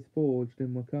is forged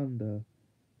in Wakanda.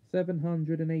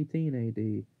 718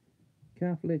 AD,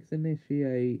 Catholics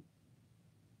initiate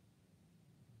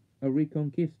a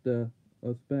reconquista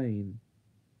of Spain.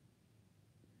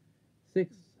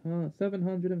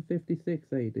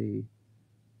 756 AD,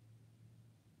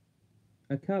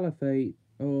 a caliphate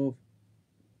of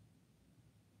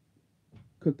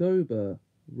Cordoba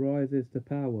rises to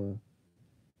power.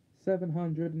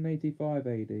 785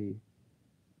 AD,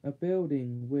 a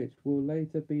building which will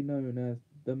later be known as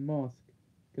the Mosque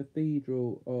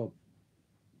Cathedral of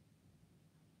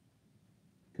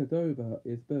Cordoba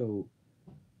is built.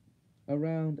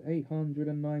 Around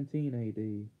 819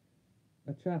 AD,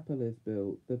 a chapel is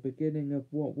built, the beginning of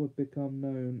what would become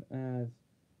known as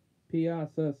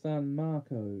Piazza San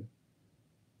Marco.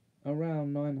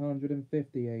 Around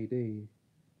 950 AD,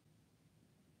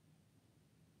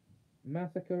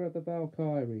 massacre at the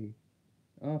Valkyrie.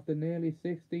 After nearly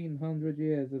 1600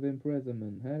 years of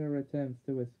imprisonment, Hela attempts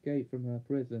to escape from her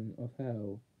prison of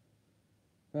hell.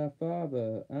 Her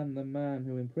father and the man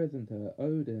who imprisoned her,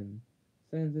 Odin,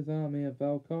 sends his army of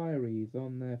Valkyries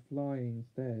on their flying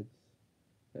steeds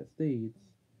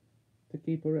to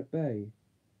keep her at bay.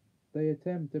 They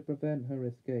attempt to prevent her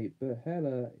escape, but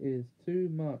Hela is too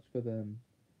much for them,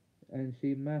 and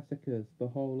she massacres the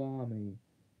whole army,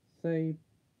 save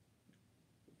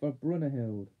for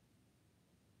Brunhild,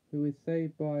 who is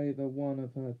saved by one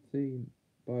of her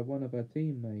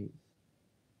teammates.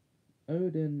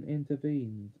 Odin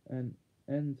intervenes and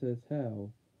enters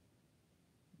Hell.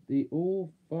 The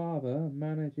All-Father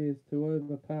manages to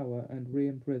overpower and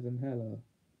re-imprison Hela.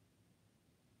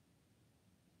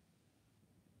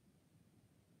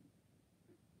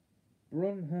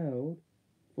 Brunhild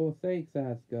forsakes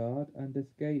Asgard and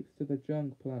escapes to the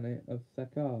junk planet of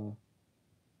Sakaar,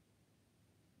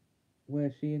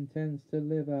 where she intends to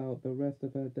live out the rest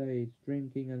of her days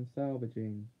drinking and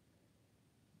salvaging,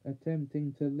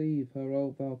 attempting to leave her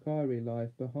old Valkyrie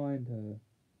life behind her.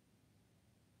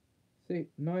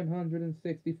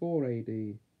 964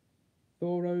 AD,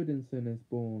 Thor Odinson is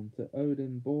born to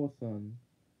Odin Borson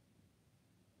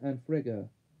and Frigga,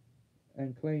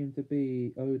 and claimed to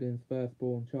be Odin's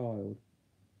firstborn child,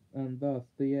 and thus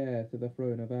the heir to the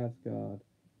throne of Asgard.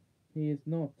 He is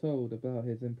not told about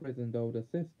his imprisoned older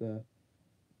sister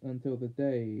until the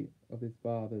day of his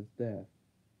father's death.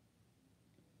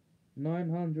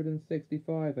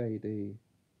 965 AD,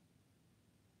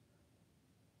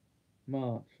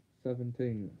 March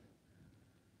 17th.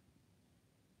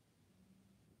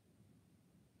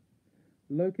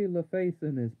 Loki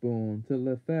Lefason is born to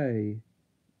Lefay,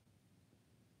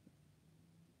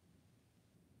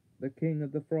 the king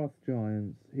of the frost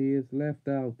giants. He is left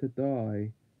out to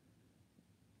die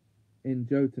in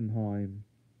Jotunheim.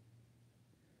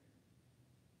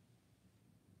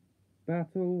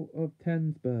 Battle of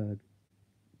Tensberg.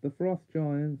 The frost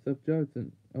giants of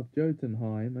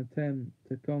Jotunheim attempt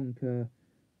to conquer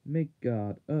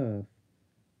Midgard, Earth,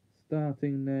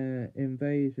 starting their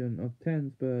invasion of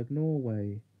Tensberg,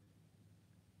 Norway.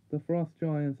 The frost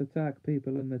giants attack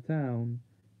people in the town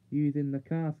using the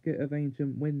casket of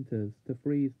ancient winters to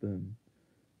freeze them.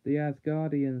 The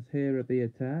Asgardians hear of the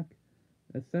attack,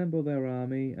 assemble their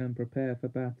army, and prepare for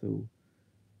battle.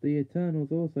 The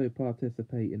Eternals also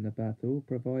participate in the battle,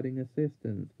 providing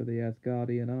assistance for the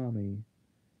Asgardian army.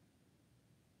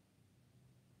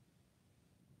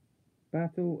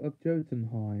 Battle of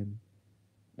Jotunheim.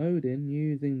 Odin,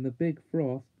 using the Big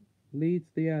Frost, leads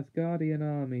the Asgardian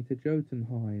army to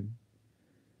Jotunheim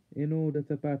in order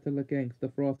to battle against the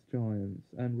Frost Giants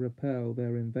and repel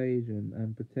their invasion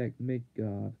and protect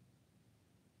Midgard.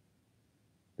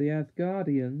 The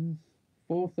Asgardians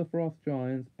force the Frost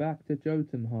Giants back to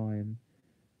Jotunheim,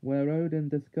 where Odin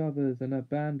discovers an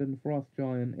abandoned Frost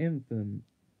Giant infant.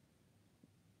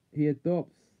 He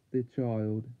adopts the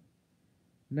child,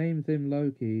 names him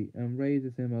Loki, and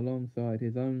raises him alongside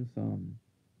his own son,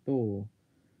 Thor.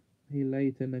 He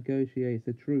later negotiates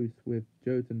a truce with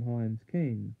Jotunheim's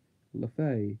king,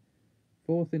 Laufey,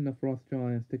 forcing the Frost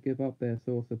Giants to give up their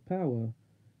source of power,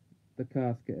 the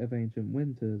Casket of Ancient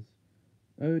Winters.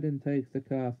 Odin takes the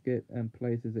casket and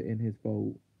places it in his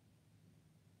vault.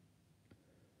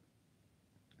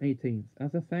 18th.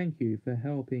 As a thank you for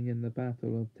helping in the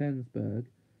Battle of Tensberg,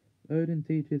 Odin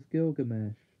teaches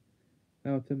Gilgamesh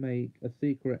how to make a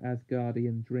secret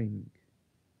Asgardian drink.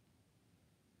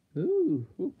 Ooh,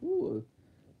 ooh, ooh.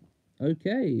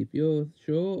 Okay, if you're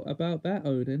sure about that,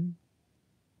 Odin.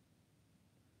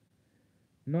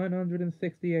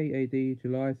 968 AD,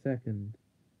 July 2nd.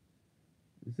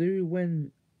 Zhu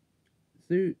Wen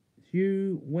Xu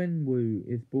Wenwu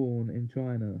is born in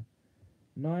China.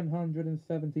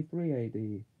 973 AD.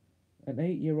 An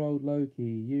 8-year-old Loki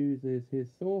uses his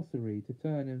sorcery to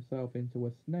turn himself into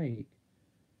a snake,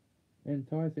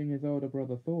 enticing his older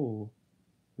brother Thor,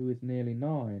 who is nearly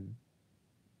 9,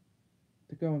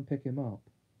 to go and pick him up.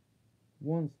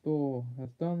 Once Thor has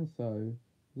done so,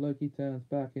 Loki turns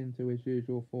back into his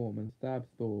usual form and stabs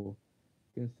Thor,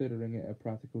 considering it a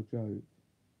practical joke.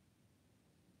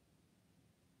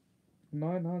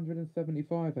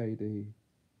 975 AD.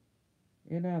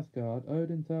 In Asgard,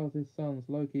 Odin tells his sons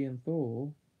Loki and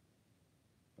Thor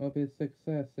of his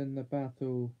success in the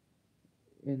battle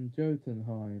in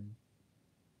Jotunheim,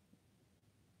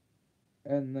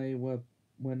 and they were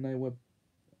when they were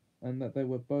and that they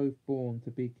were both born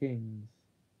to be kings.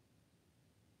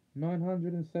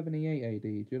 978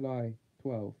 AD, July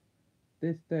 12th.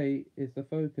 This date is the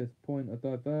focus point of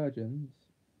divergence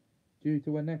due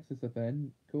to a nexus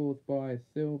event caused by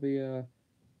Sylvia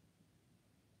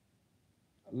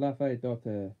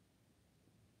Laufeydotter.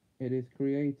 It is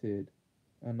created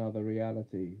another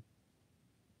reality.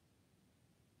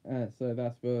 So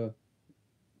that's for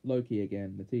Loki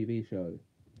again, the TV show.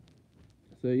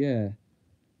 So yeah,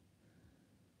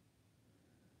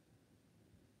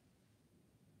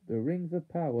 the Rings of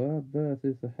Power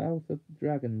versus the House of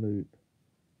Dragonloop.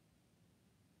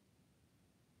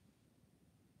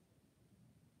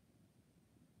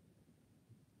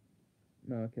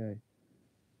 No, okay.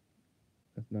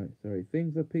 No, sorry.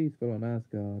 Things are peaceful on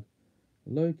Asgard.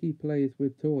 Loki plays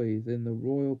with toys in the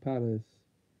royal palace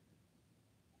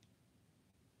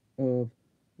of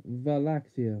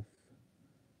Valaxioth.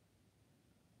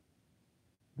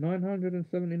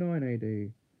 979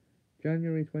 AD,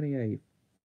 January 28th.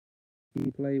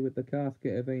 He play with the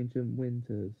casket of ancient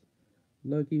winters.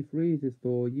 Loki freezes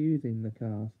Thor using the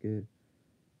casket.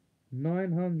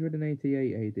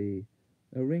 988 AD.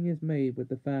 A ring is made with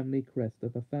the family crest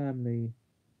of a family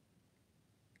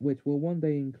which will one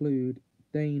day include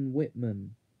Dane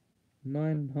Whitman.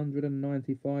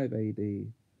 995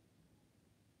 AD.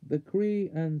 The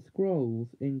Kree and Skrulls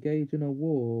engage in a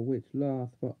war which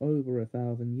lasts for over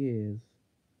 1,000 years.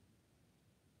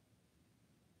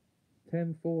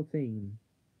 1014.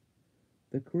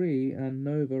 The Kree and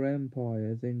Nova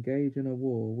empires engage in a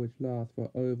war which lasts for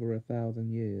over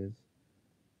 1,000 years.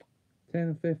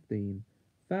 1015.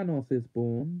 Thanos is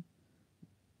born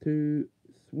to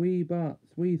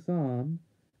Sui-San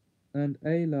and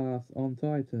Alas on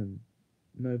Titan.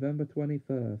 November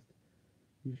 21st.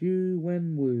 Zhu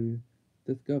Wenwu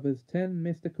discovers 10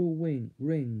 mystical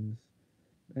rings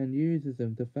and uses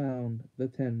them to found the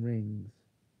 10 rings.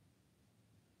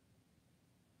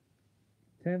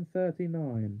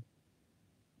 1039.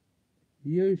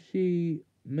 Yoshi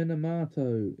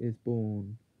Minamoto is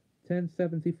born.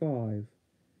 1075.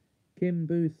 Kim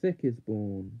Bu-sik is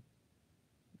born.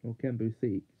 Or Kim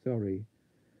Bu-sik, sorry.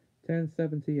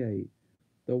 1078.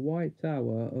 The White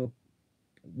Tower of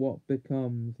what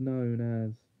becomes known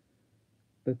as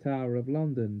the Tower of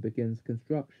London begins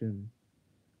construction.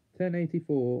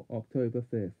 1084, October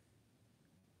 5th.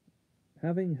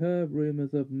 Having heard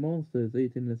rumours of monsters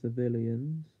eating the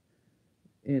civilians,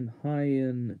 In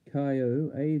Hyen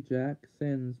Kyo, Ajax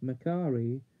sends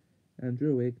Makari and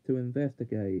Druig to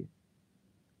investigate.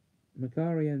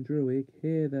 Makari and Druig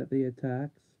hear that the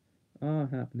attacks are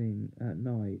happening at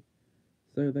night,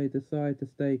 so they decide to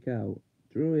stake out.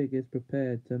 Druig is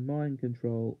prepared to mind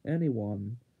control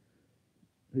anyone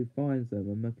who finds them,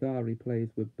 and Makari plays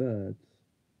with birds.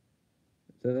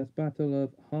 So that's Battle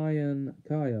of Hyen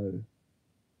Kyo.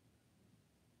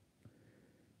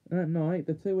 At night,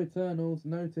 the two Eternals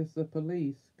notice the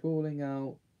police calling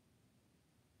out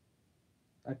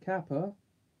a Kappa,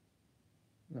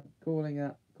 calling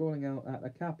out at a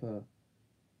Kappa.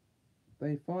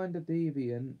 They find a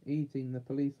deviant eating the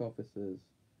police officers.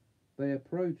 They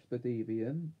approach the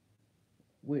deviant,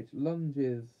 which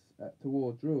lunges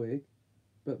toward Druig,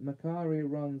 but Makari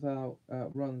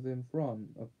runs in front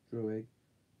of Druig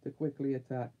to quickly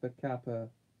attack the Kappa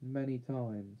many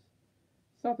times.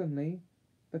 Suddenly,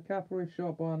 the Kappa is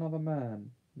shot by another man.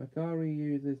 Makari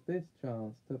uses this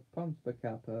chance to punch the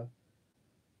Kappa,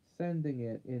 sending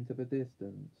it into the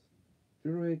distance.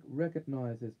 Druig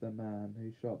recognizes the man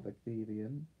who shot the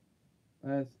deviant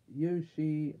as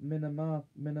Yoshi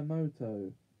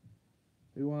Minamoto,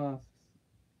 who asks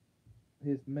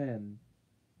his men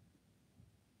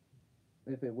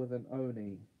if it was an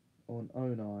Oni or an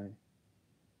Onai.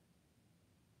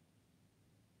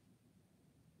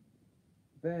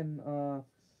 Then asks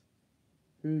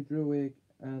who Druig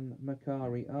and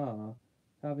Makari are.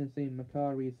 Having seen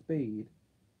Makari's speed,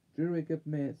 Druig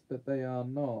admits that they are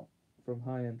not from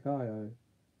Hyen Kyo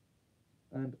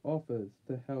and offers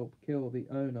to help kill the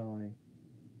Onai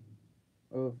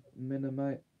of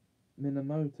Minamoto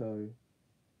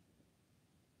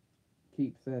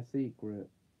keeps their secret.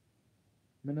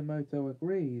 Minamoto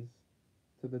agrees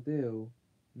to the deal.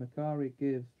 Makari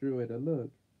gives Druid a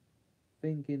look,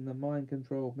 thinking the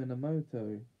mind-controlled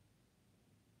Minamoto,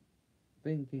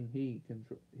 thinking he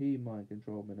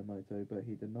mind-controlled Minamoto, but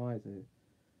he denies it.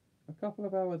 A couple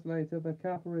of hours later, the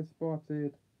Kappa is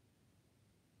spotted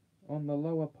on the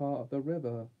lower part of the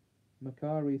river.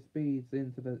 Makari speeds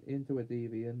into a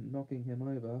deviant, knocking him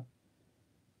over.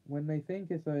 When they think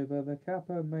it's over, the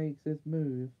Kappa makes his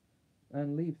move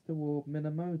and leaps toward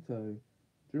Minamoto.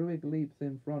 Druig leaps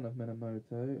in front of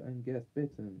Minamoto and gets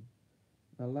bitten,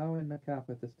 allowing the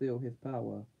Kappa to steal his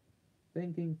power.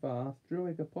 Thinking fast,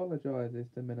 Druig apologizes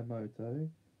to Minamoto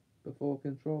before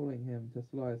controlling him to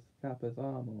slice Kappa's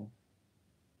arm off.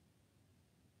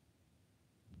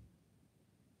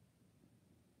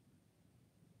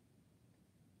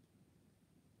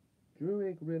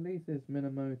 Druig releases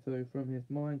Minamoto from his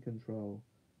mind control.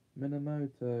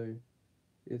 Minamoto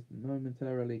is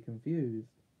momentarily confused,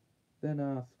 then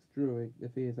asks Druig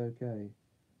if he is okay.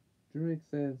 Druig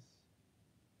says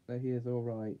that he is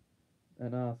alright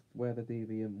and asks where the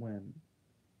deviant went.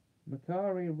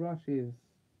 Makari rushes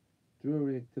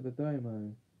Druig to the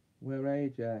domo, where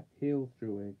Ajax heals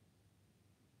Druig.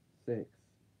 6.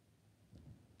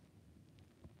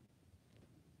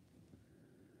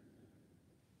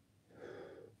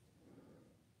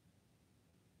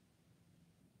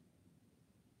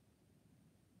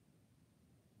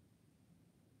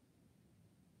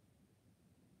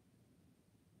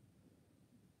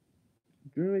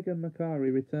 Druig and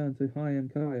Makari return to Hyen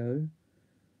Kyo.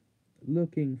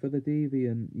 Looking for the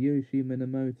deviant, Yoshi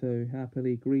Minamoto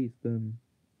happily greets the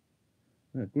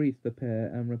pair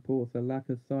and reports a lack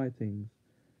of sightings.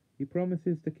 He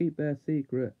promises to keep their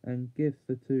secret and gifts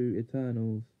the two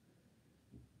Eternals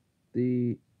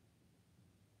the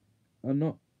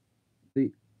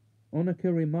the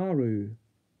Onokurimaru,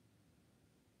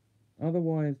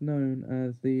 otherwise known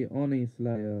as the Oni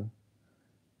Slayer.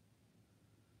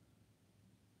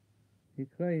 He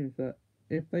claims that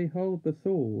if they hold the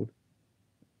sword,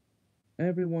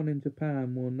 everyone in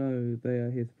Japan will know they are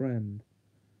his friend.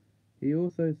 He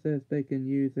also says they can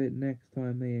use it next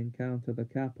time they encounter the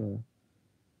Kappa.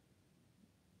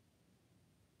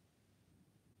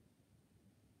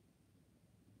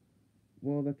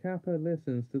 While the Kappa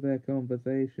listens to their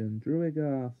conversation, Druig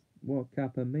asks what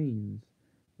Kappa means,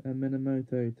 and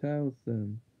Minamoto tells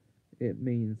them it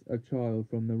means a child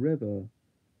from the river.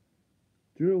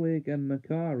 Druig and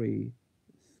Makari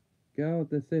scoured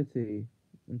the city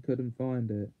and couldn't find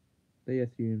it. They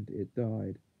assumed it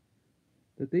died.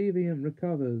 The deviant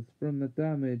recovers from the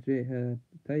damage it had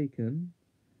taken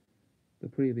the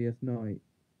previous night.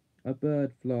 A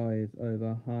bird flies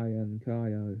over Hyen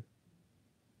Kyo.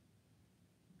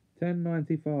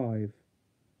 1095.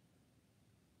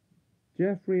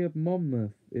 Geoffrey of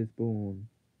Monmouth is born,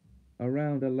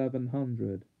 around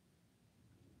 1100.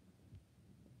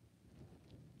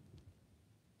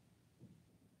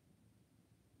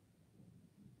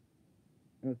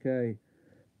 Okay.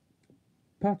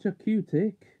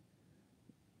 Pachacutic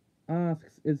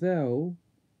asks Izel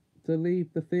to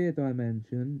leave the fear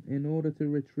dimension in order to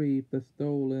retrieve the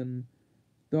stolen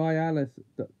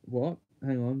what?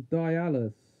 Hang on,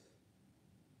 Dialis,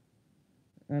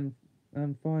 and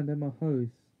find him a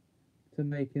host to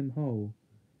make him whole.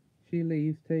 She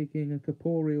leaves, taking a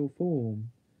corporeal form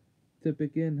to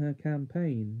begin her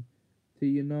campaign to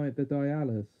unite the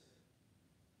Dialis.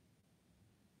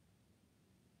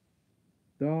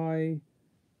 Dialis.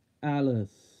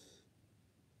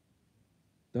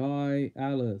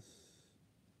 Dialis.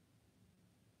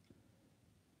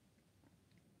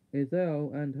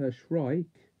 Izel and her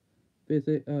Shrike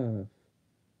visit Earth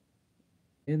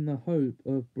in the hope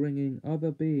of bringing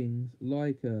other beings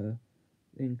like her,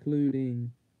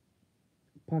 including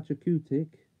Pachacutic,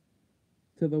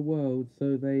 to the world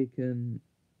so they can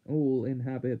all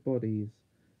inhabit bodies.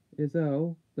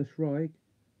 Izel, the Shrike,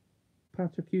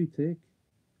 Pachacutic,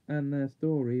 and their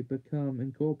story become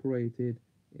incorporated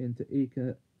into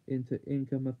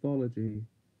Inca mythology.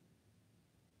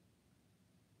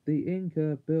 The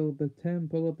Inca built the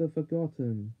Temple of the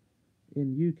Forgotten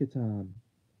in Yucatan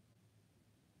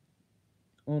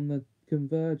on the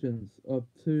convergence of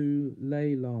two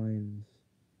ley lines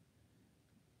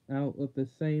out of the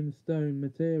same stone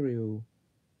material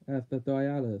as the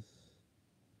Dialis.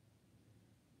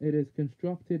 It is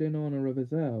constructed in honor of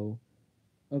Azel,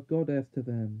 a goddess to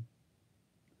them,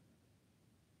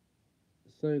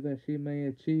 so that she may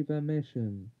achieve her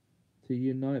mission to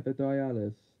unite the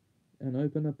Dialis and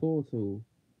open a portal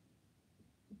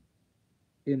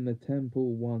in the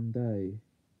temple one day.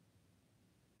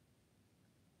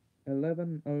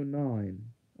 1109,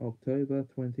 October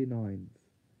 29th.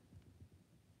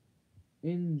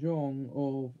 Injong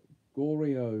of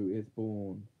Goryeo is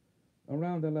born.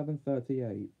 Around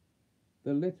 1138,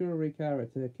 the literary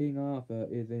character King Arthur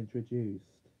is introduced.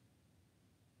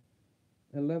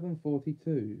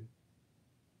 1142,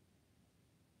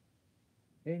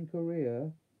 in Korea,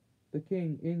 the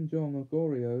king Injong of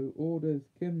Goryeo orders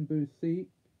Kim Bu-sik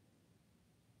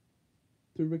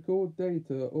to record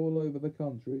data all over the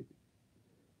country.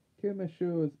 Kim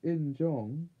assures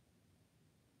Injong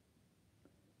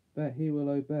that he will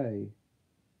obey.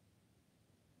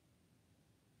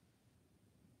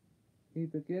 He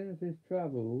begins his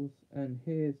travels and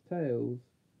hears tales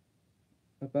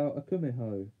about a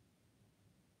Kumiho.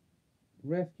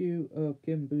 Rescue of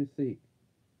Kim Bu-sik.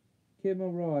 Kim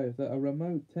arrives at a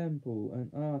remote temple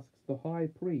and asks the high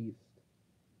priest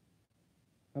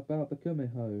about the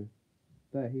Kumiho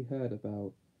that he heard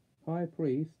about. High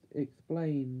priest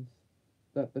explains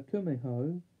that the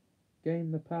Kumiho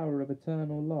gain the power of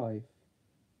eternal life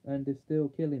and is still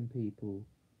killing people.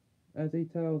 As he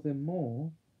tells him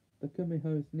more, the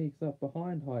Kumiho sneaks up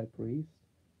behind High Priest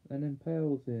and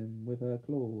impales him with her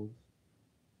claws,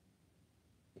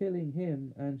 killing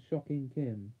him and shocking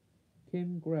Kim.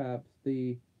 Kim grabs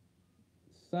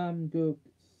Samguk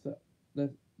the,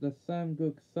 the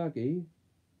Samguk Sagi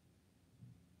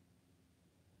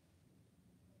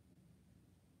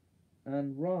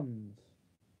and runs.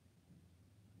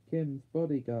 Kim's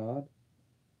bodyguard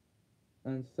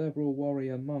and several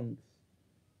warrior monks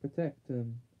protect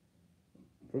him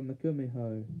from the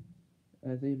Kumiho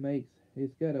as he makes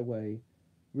his getaway,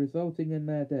 resulting in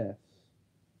their deaths.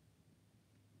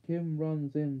 Kim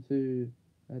runs into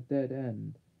a dead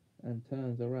end and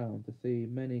turns around to see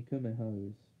many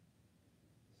Kumihos.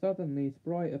 Suddenly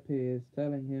Sprite appears,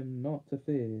 telling him not to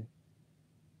fear.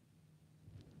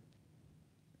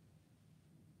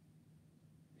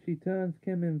 She turns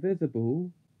Kim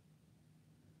invisible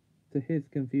to his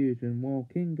confusion while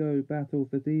Kingo battles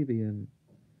the deviant.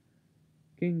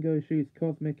 Kingo shoots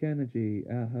cosmic energy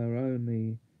at her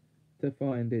only to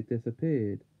find it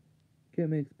disappeared.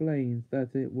 Kim explains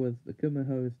that it was the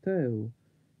Kumiho's tail.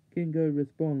 Kingo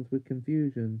responds with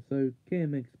confusion, so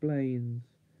Kim explains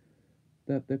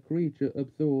that the creature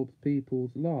absorbs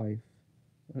people's life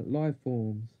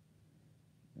forms,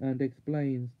 and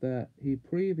explains that he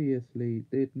previously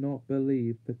did not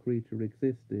believe the creature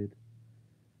existed.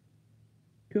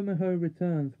 Kumiho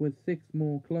returns with 6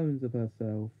 more clones of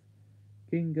herself.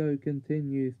 Kingo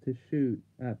continues to shoot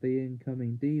at the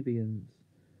incoming deviants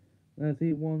as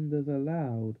he wonders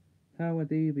aloud how a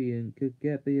deviant could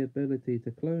get the ability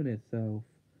to clone itself.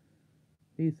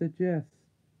 He suggests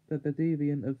that the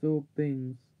deviant absorbed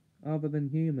things other than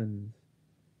humans.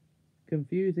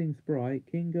 Confusing Sprite,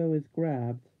 Kingo is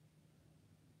grabbed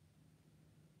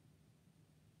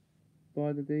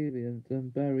by the deviants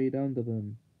and buried under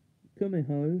them.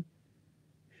 Kumiho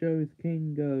shows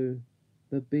Kingo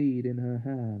the bead in her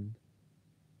hand.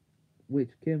 which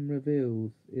Kim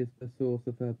reveals is the source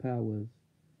of her powers.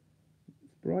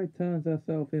 Sprite turns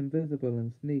herself invisible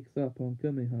and sneaks up on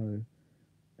Kumiho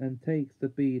and takes the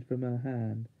bead from her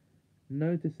hand.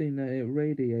 Noticing that it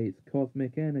radiates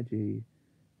cosmic energy,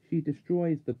 she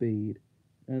destroys the bead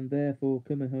and therefore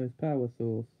Kumiho's power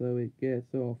source, so it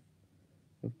gets off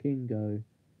of Kingo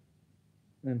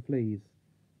and flees.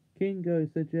 Kingo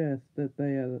suggests that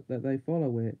they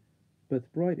follow it, but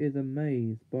Sprite is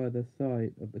amazed by the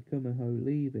sight of the Kumiho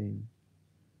leaving.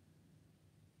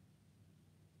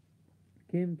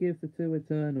 Kim gives the two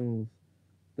Eternals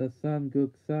the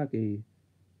Samguksagi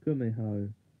Kumiho,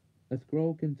 a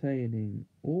scroll containing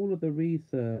all of the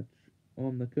research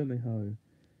on the Kumiho.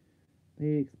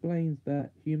 He explains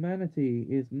that humanity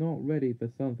is not ready for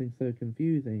something so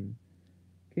confusing.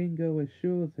 Kingo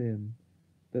assures him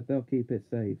that they'll keep it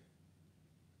safe.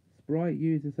 Sprite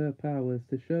uses her powers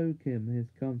to show Kim his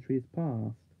country's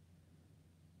past.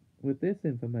 With this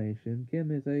information,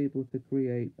 Kim is able to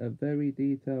create a very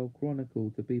detailed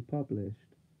chronicle to be published.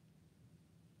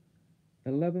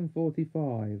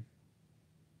 1145.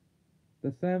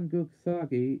 The Samguk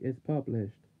Sagi is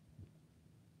published.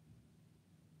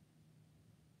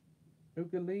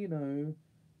 Ugolino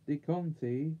di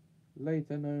Conti,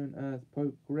 later known as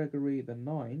Pope Gregory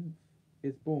IX,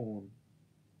 is born.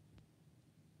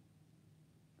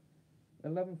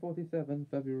 1147,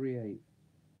 February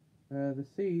 8th. The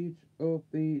siege of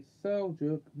the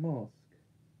Seljuk Mosque.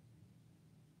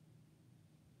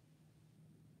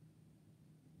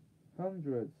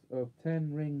 Hundreds of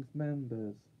Ten Rings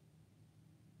members,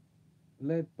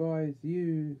 led by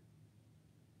Zhu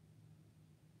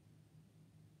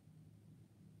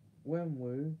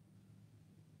Wenwu,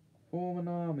 form an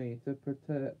army to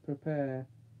prepare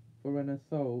for an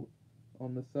assault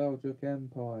on the Seljuk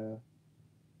Empire.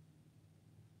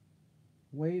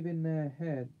 Waving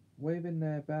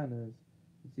their banners,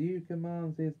 Zhu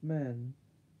commands his men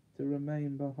to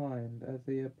remain behind as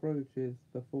he approaches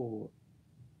the fort.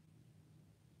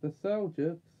 The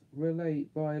Seljuks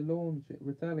retaliate by launching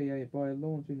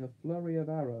a flurry of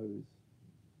arrows.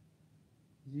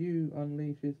 Zhu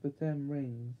unleashes the Ten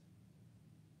Rings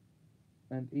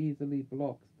and easily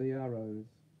blocks the arrows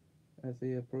as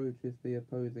he approaches the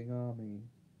opposing army.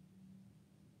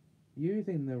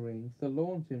 Using the rings to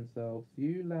launch himself,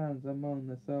 Zhu lands among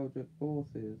the Seljuk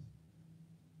forces,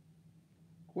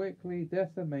 quickly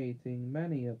decimating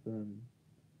many of them.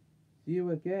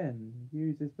 Zhu again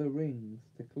uses the rings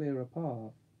to clear a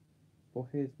path for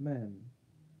his men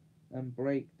and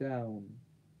break down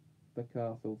the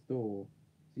castle's door.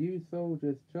 Zhu's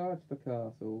soldiers charge the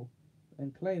castle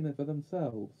and claim it for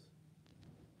themselves.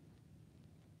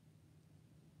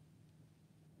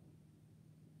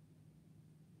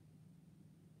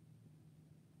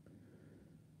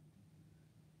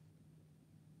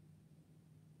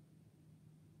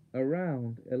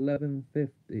 Around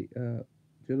 1150,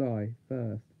 July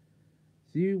 1st,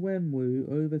 Zhu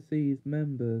Wenwu oversees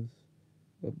members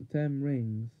of the Ten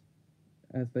Rings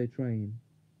as they train.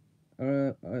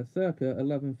 Circa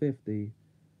 1150,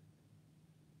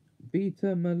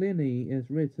 Vita Malini is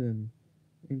written,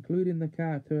 including the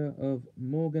character of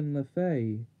Morgan Le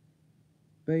Fay,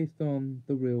 based on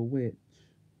the real witch.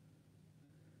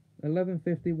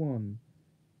 1151,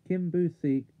 Kim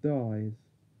Bu-sik dies.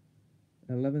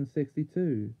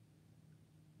 1162,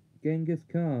 Genghis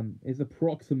Khan is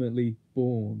approximately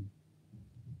born.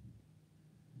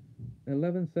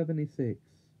 1176,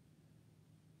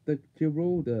 the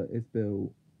Gibraltar is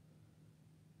built.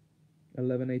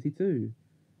 1182,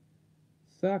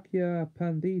 Sakya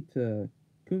Pandita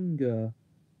Kunga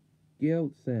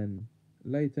Gyaltsen,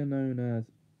 later known as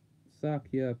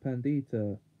Sakya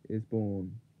Pandita, is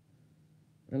born.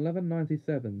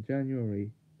 1197,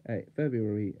 February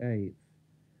 8th.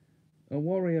 A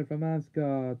warrior from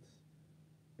Asgard's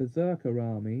Berserker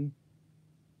army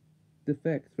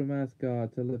defects from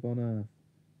Asgard to live on Earth.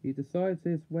 He decides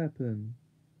his weapon,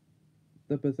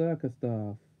 the Berserker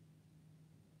Staff,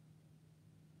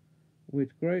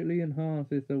 which greatly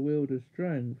enhances the wielder's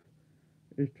strength,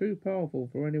 is too powerful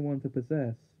for anyone to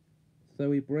possess, so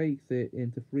he breaks it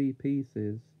into 3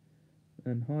 pieces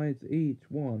and hides each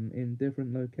one in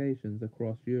different locations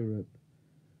across Europe.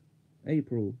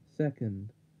 April 2nd.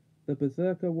 The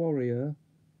Berserker warrior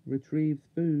retrieves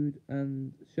food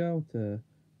and shelter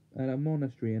at a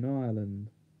monastery in Ireland,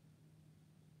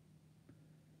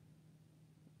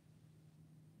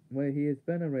 where he is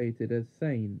venerated as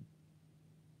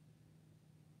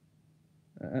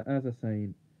a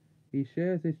saint. He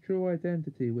shares his true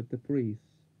identity with the priests,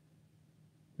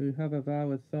 who have a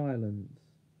vow of silence,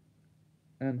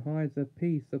 and hides a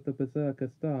piece of the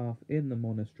Berserker staff in the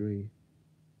monastery.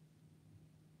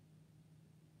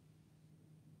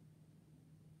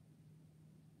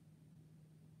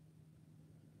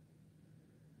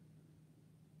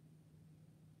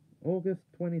 August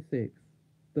 26th.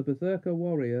 The Berserker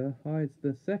warrior hides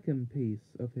the second piece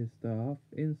of his staff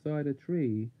inside a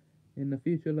tree in the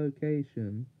future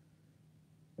location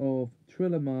of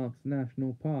Trillemarks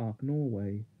National Park,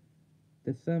 Norway.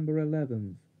 December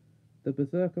 11th. The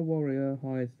Berserker warrior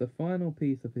hides the final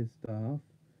piece of his staff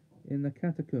in the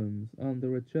catacombs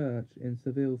under a church in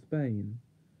Seville, Spain.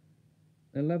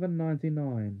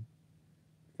 1199.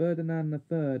 Ferdinand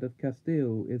III of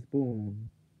Castile is born.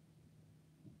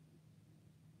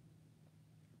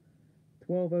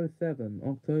 1207,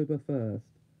 October 1st.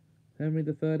 Henry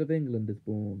III of England is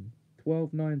born.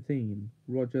 1219,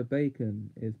 Roger Bacon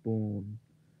is born.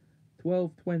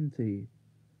 1220,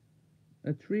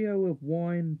 a trio of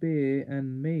wine, beer,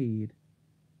 and mead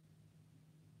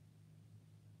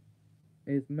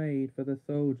is made for the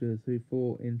soldiers who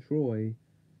fought in Troy.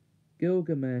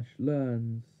 Gilgamesh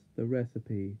learns the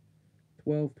recipe.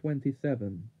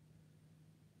 1227,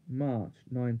 March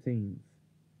 19th.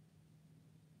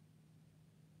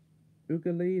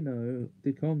 Ugolino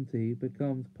de Conti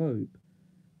becomes Pope,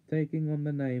 taking on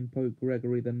the name Pope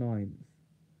Gregory IX.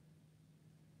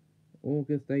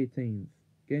 August 18th.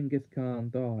 Genghis Khan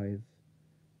dies.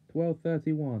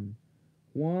 1231.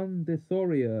 Juan de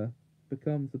Soria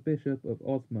becomes the Bishop of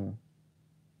Osma.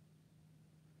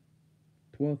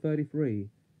 1233.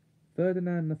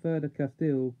 Ferdinand III of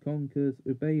Castile conquers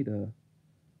Ubeda.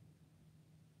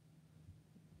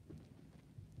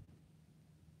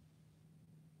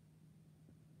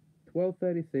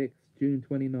 1236, June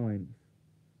 29th.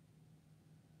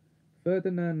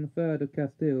 Ferdinand III of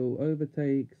Castile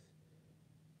overtakes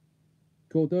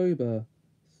Cordoba,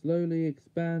 slowly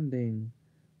expanding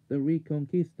the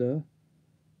Reconquista.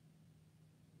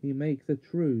 He makes a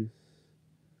truce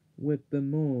with the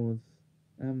Moors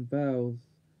and vows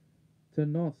to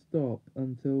not stop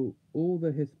until all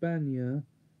the Hispania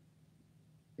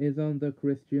is under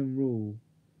Christian rule.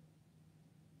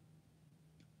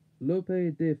 Lope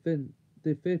de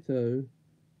Fitero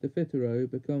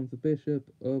becomes the Bishop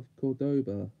of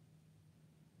Cordoba.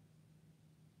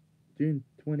 June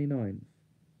 29th.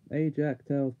 Ajax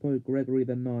tells Pope Gregory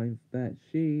IX that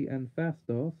she and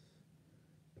Fastos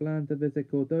plan to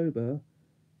visit Cordoba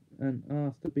and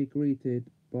ask to be greeted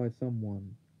by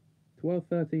someone.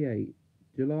 1238,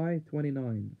 July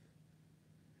 29th.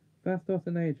 Fastos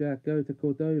and Ajax go to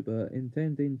Cordoba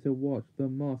intending to watch the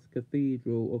Mosque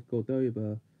Cathedral of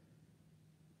Cordoba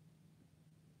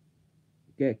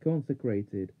get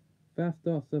consecrated.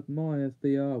 Fastos admires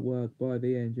the artwork by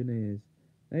the engineers.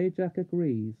 Ajax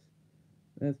agrees.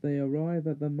 As they arrive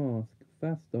at the mosque,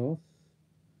 Fastos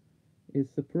is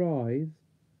surprised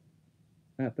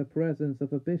at the presence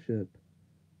of a bishop,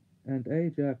 and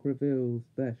Ajax reveals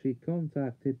that she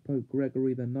contacted Pope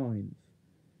Gregory IX.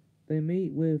 They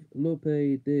meet with Lope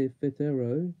de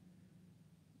Fitero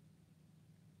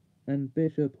and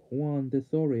Bishop Juan de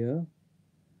Soria.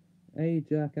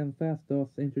 Ajax and Fastos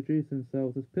introduce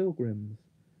themselves as pilgrims,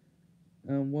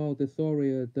 and while de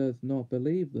Soria does not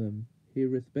believe them, he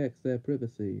respects their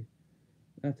privacy.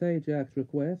 At Ajax's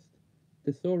request,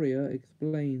 de Soria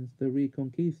explains the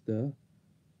Reconquista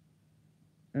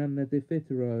and De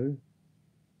Fitero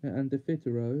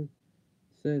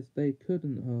says they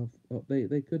couldn't have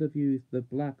they could have used the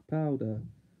black powder,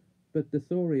 but de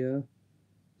Soria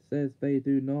says they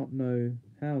do not know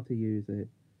how to use it.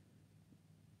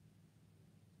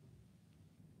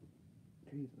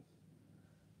 Jesus.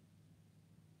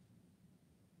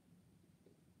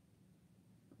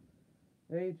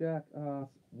 Ajax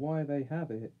asks why they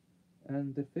have it,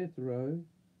 and De Fitero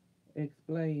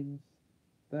explains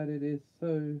that it is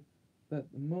so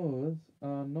that the Moors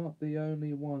are not the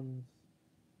only ones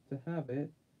to have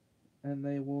it, and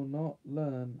they will not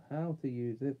learn how to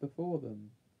use it before them.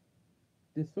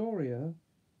 De Soria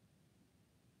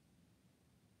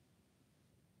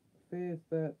fears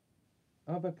that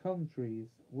other countries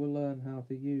will learn how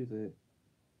to use it.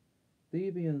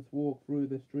 Deviants walk through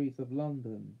the streets of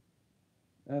London.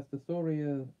 As De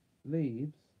Soria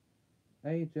leaves,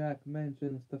 Ajax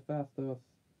mentions to Fastos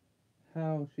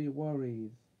how she worries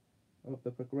of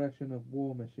the progression of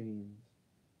war machines.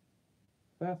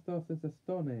 Fastos is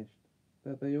astonished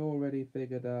that they already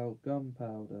figured out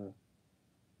gunpowder.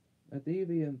 A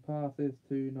deviant passes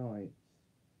 2 nights.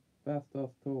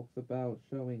 Fastos talks about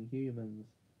showing humans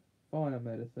fire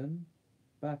medicine.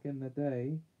 Back in the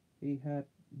day, he had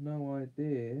no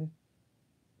idea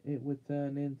it would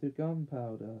turn into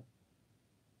gunpowder.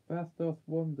 Fastos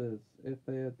wonders if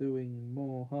they are doing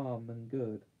more harm than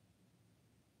good.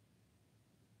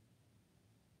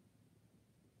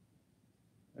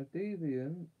 A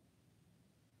deviant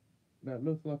that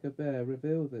looks like a bear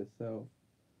reveals itself,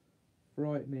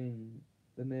 frightening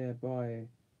the nearby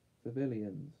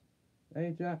civilians.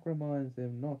 Ajax reminds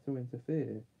him not to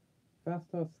interfere.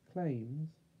 Phastos claims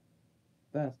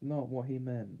that's not what he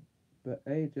meant, but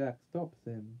Ajax stops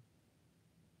him,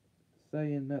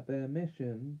 saying that their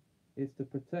mission is to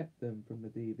protect them from the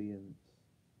deviants.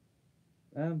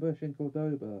 Ambush in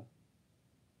Cordoba.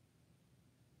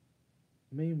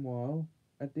 Meanwhile,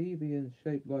 a deviant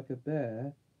shaped like a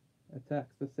bear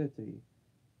attacks the city.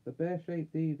 The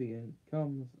bear-shaped deviant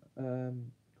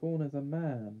corners a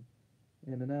man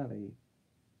in an alley.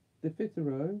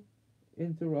 DeFitero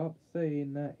interrupts,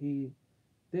 saying that he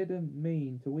didn't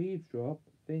mean to eavesdrop,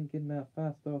 thinking that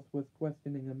Phastos was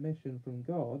questioning a mission from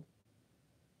God.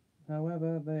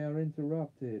 However, they are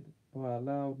interrupted by a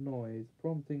loud noise,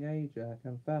 prompting Ajax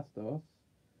and Phastos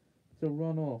to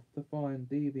run off to find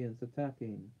deviants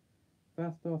attacking.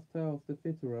 Phastos tells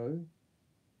DeFitero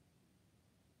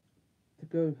to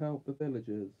go help the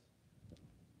villagers.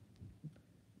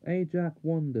 Ajax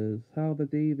wonders how the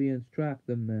deviants tracked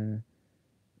them there,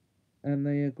 and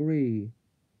they agree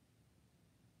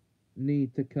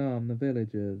need to calm the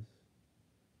villagers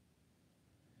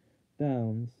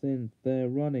down since their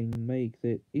running makes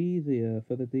it easier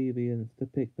for the deviants to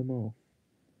pick them off.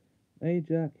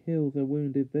 Ajax heals a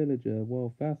wounded villager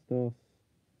while Phastos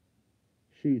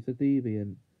shoots a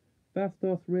deviant.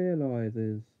 Phastos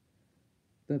realizes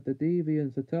that the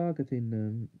deviants are targeting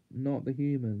them, not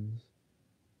humans,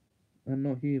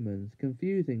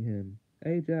 confusing him.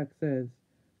 Ajax says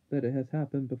that it has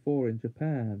happened before in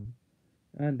Japan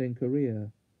and in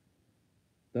Korea.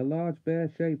 The large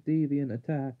bear-shaped deviant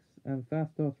attacks, and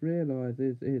Phastos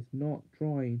realizes it's not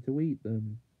trying to eat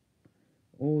them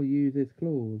or use its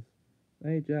claws.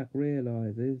 Ajax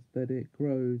realizes that it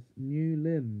grows new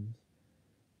limbs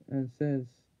and says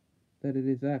that it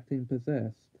is acting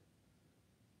possessed.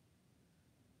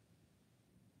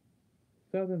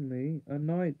 Suddenly, a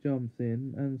knight jumps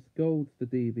in and scolds the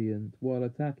deviants while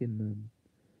attacking them.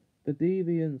 The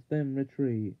deviants then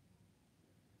retreat.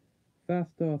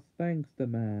 Phastos thanks the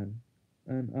man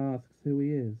and asks who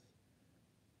he is.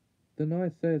 The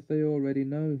knight says they already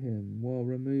know him while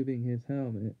removing his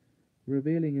helmet,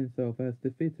 revealing himself as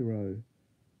Defitero.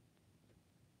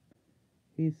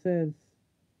 He says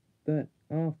that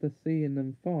after seeing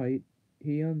them fight,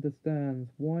 he understands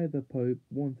why the Pope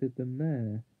wanted them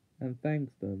there and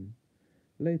thanks them.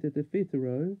 Later,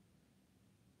 Defitero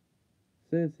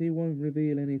says he won't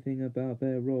reveal anything about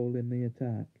their role in the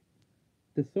attack.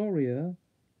 Desoria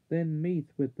then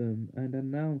meets with them and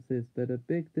announces that a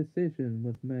big decision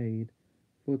was made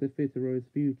for Defitero's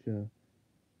future.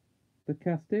 The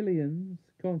Castilians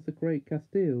consecrate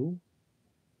Castile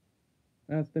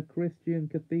as the Christian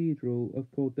cathedral of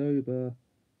Cordoba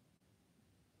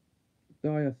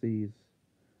diocese.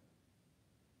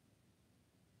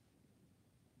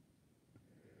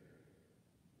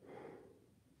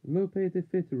 Lope de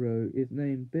Fitero is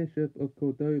named Bishop of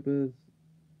Cordoba's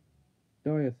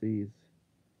diocese.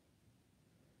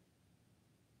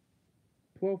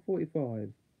 1245,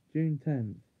 June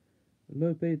 10th.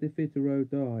 Lope de Fitero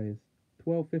dies.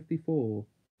 1254,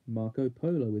 Marco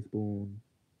Polo is born.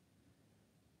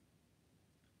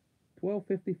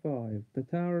 1255, the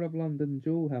Tower of London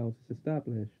Jewel House is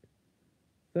established.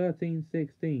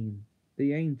 1316,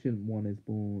 the Ancient One is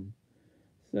born.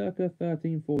 Circa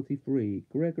 1343,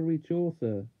 Gregory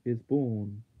Chaucer is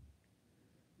born.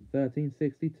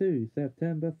 1362,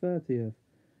 September 30th,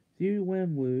 Zhu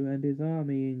Wenwu and his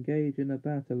army engage in a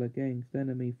battle against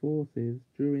enemy forces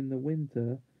during the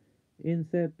winter. In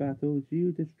said battle,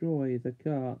 Zhu destroys a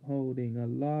cart holding a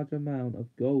large amount of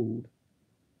gold.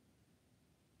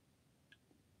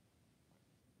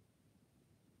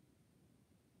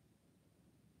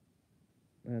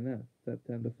 And that's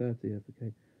September 30th,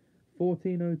 okay.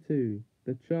 1402,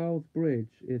 the Charles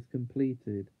Bridge is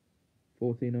completed.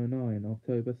 1409,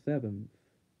 October 7th.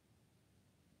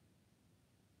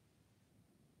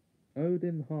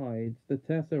 Odin hides the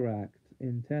Tesseract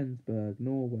in Tensberg,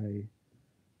 Norway.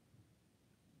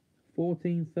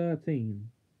 1413,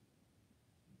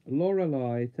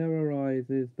 Lorelei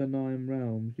terrorizes the Nine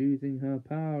Realms using her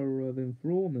power of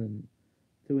enthrallment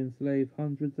to enslave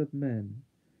hundreds of men.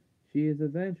 She is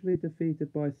eventually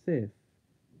defeated by Sif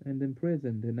and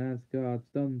imprisoned in Asgard's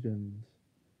dungeons.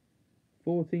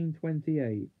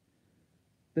 1428,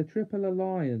 the Triple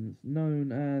Alliance,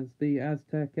 known as the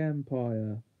Aztec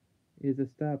Empire, is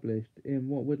established in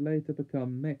what would later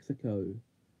become Mexico.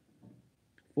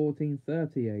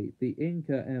 1438, the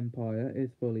Inca Empire is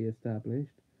fully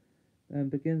established and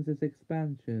begins its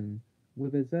expansion,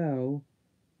 with Izel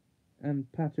and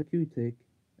Pachacutic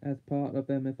as part of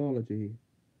their mythology.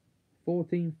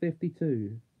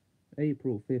 1452,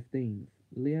 April 15th,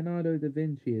 Leonardo da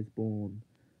Vinci is born.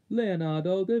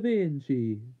 Leonardo da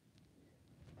Vinci!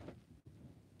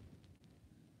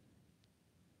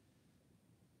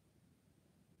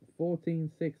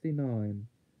 1469.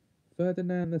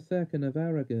 Ferdinand II of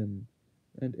Aragon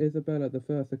and Isabella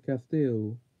I of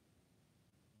Castile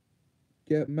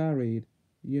get married,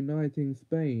 uniting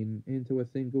Spain into a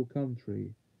single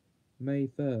country. May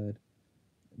 3rd.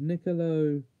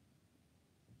 Niccolo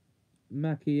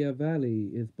Machiavelli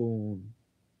is born.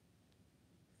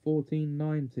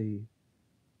 1490.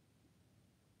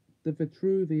 The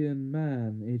Vitruvian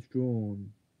Man is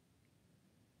drawn.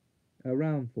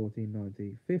 Around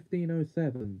 1490.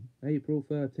 1507. April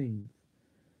 13th.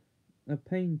 A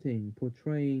painting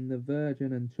portraying the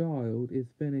Virgin and Child is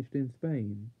finished in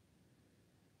Spain.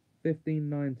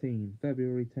 1519.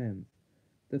 February 10th.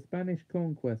 The Spanish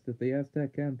conquest of the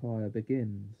Aztec Empire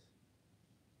begins.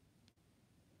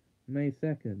 May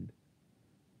 2nd.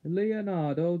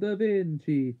 Leonardo da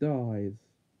Vinci dies.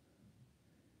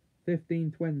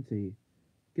 1520.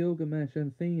 Gilgamesh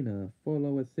and Thena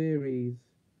follow a series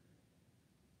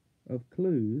of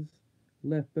clues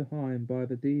left behind by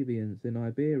the deviants in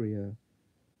Iberia.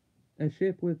 A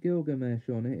ship with Gilgamesh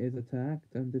on it is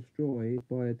attacked and destroyed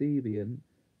by a deviant,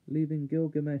 leaving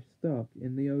Gilgamesh stuck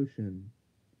in the ocean.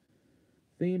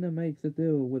 Thena makes a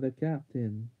deal with a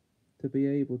captain to be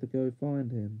able to go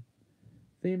find him.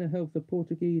 Thena helps the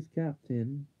Portuguese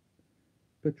captain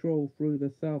patrol through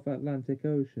the South Atlantic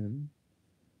Ocean.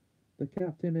 The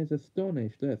captain is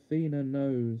astonished that Thena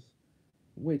knows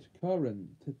which current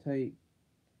to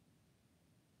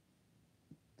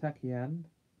Takian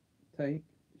take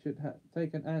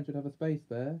take and should have a space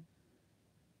there.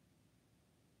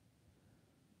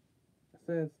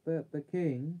 Says that the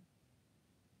king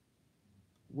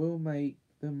will make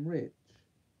them rich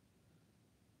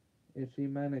if she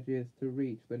manages to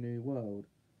reach the new world.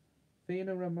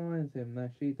 Thena reminds him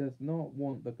that she does not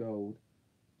want the gold,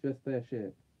 just their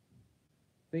ship.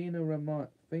 Thena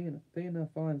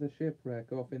finds a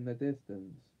shipwreck off in the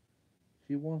distance.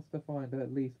 She wants to find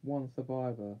at least one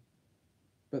survivor,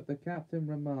 but the captain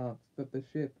remarks that the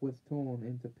ship was torn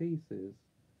into pieces.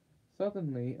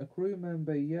 Suddenly, a crew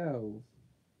member yells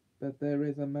that there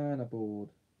is a man aboard.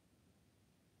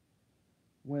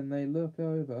 When they look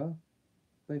over,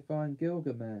 they find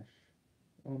Gilgamesh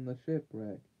on the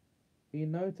shipwreck. He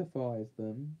notifies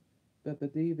them that the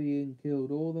deviant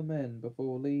killed all the men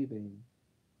before leaving.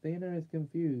 Thena is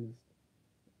confused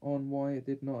on why it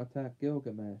did not attack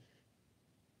Gilgamesh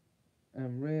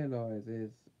and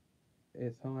realizes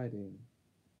it's hiding.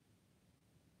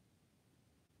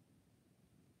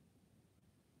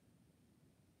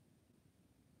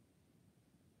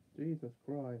 Jesus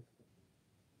Christ.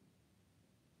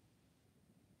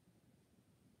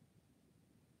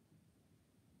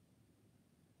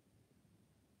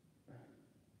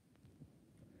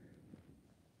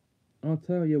 I'll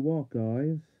tell you what,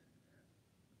 guys.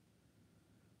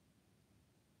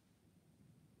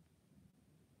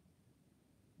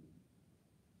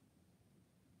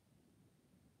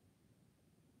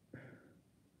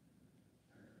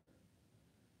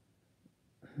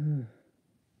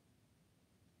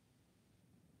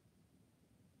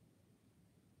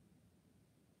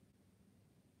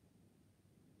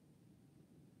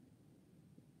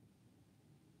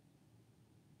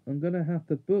 I'm gonna have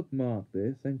to bookmark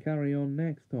this and carry on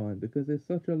next time because it's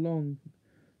such a long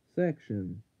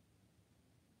section.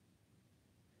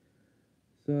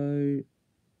 So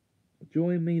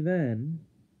join me then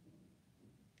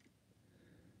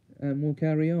and we'll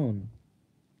carry on.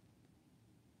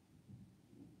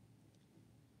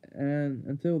 And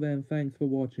until then, thanks for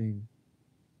watching.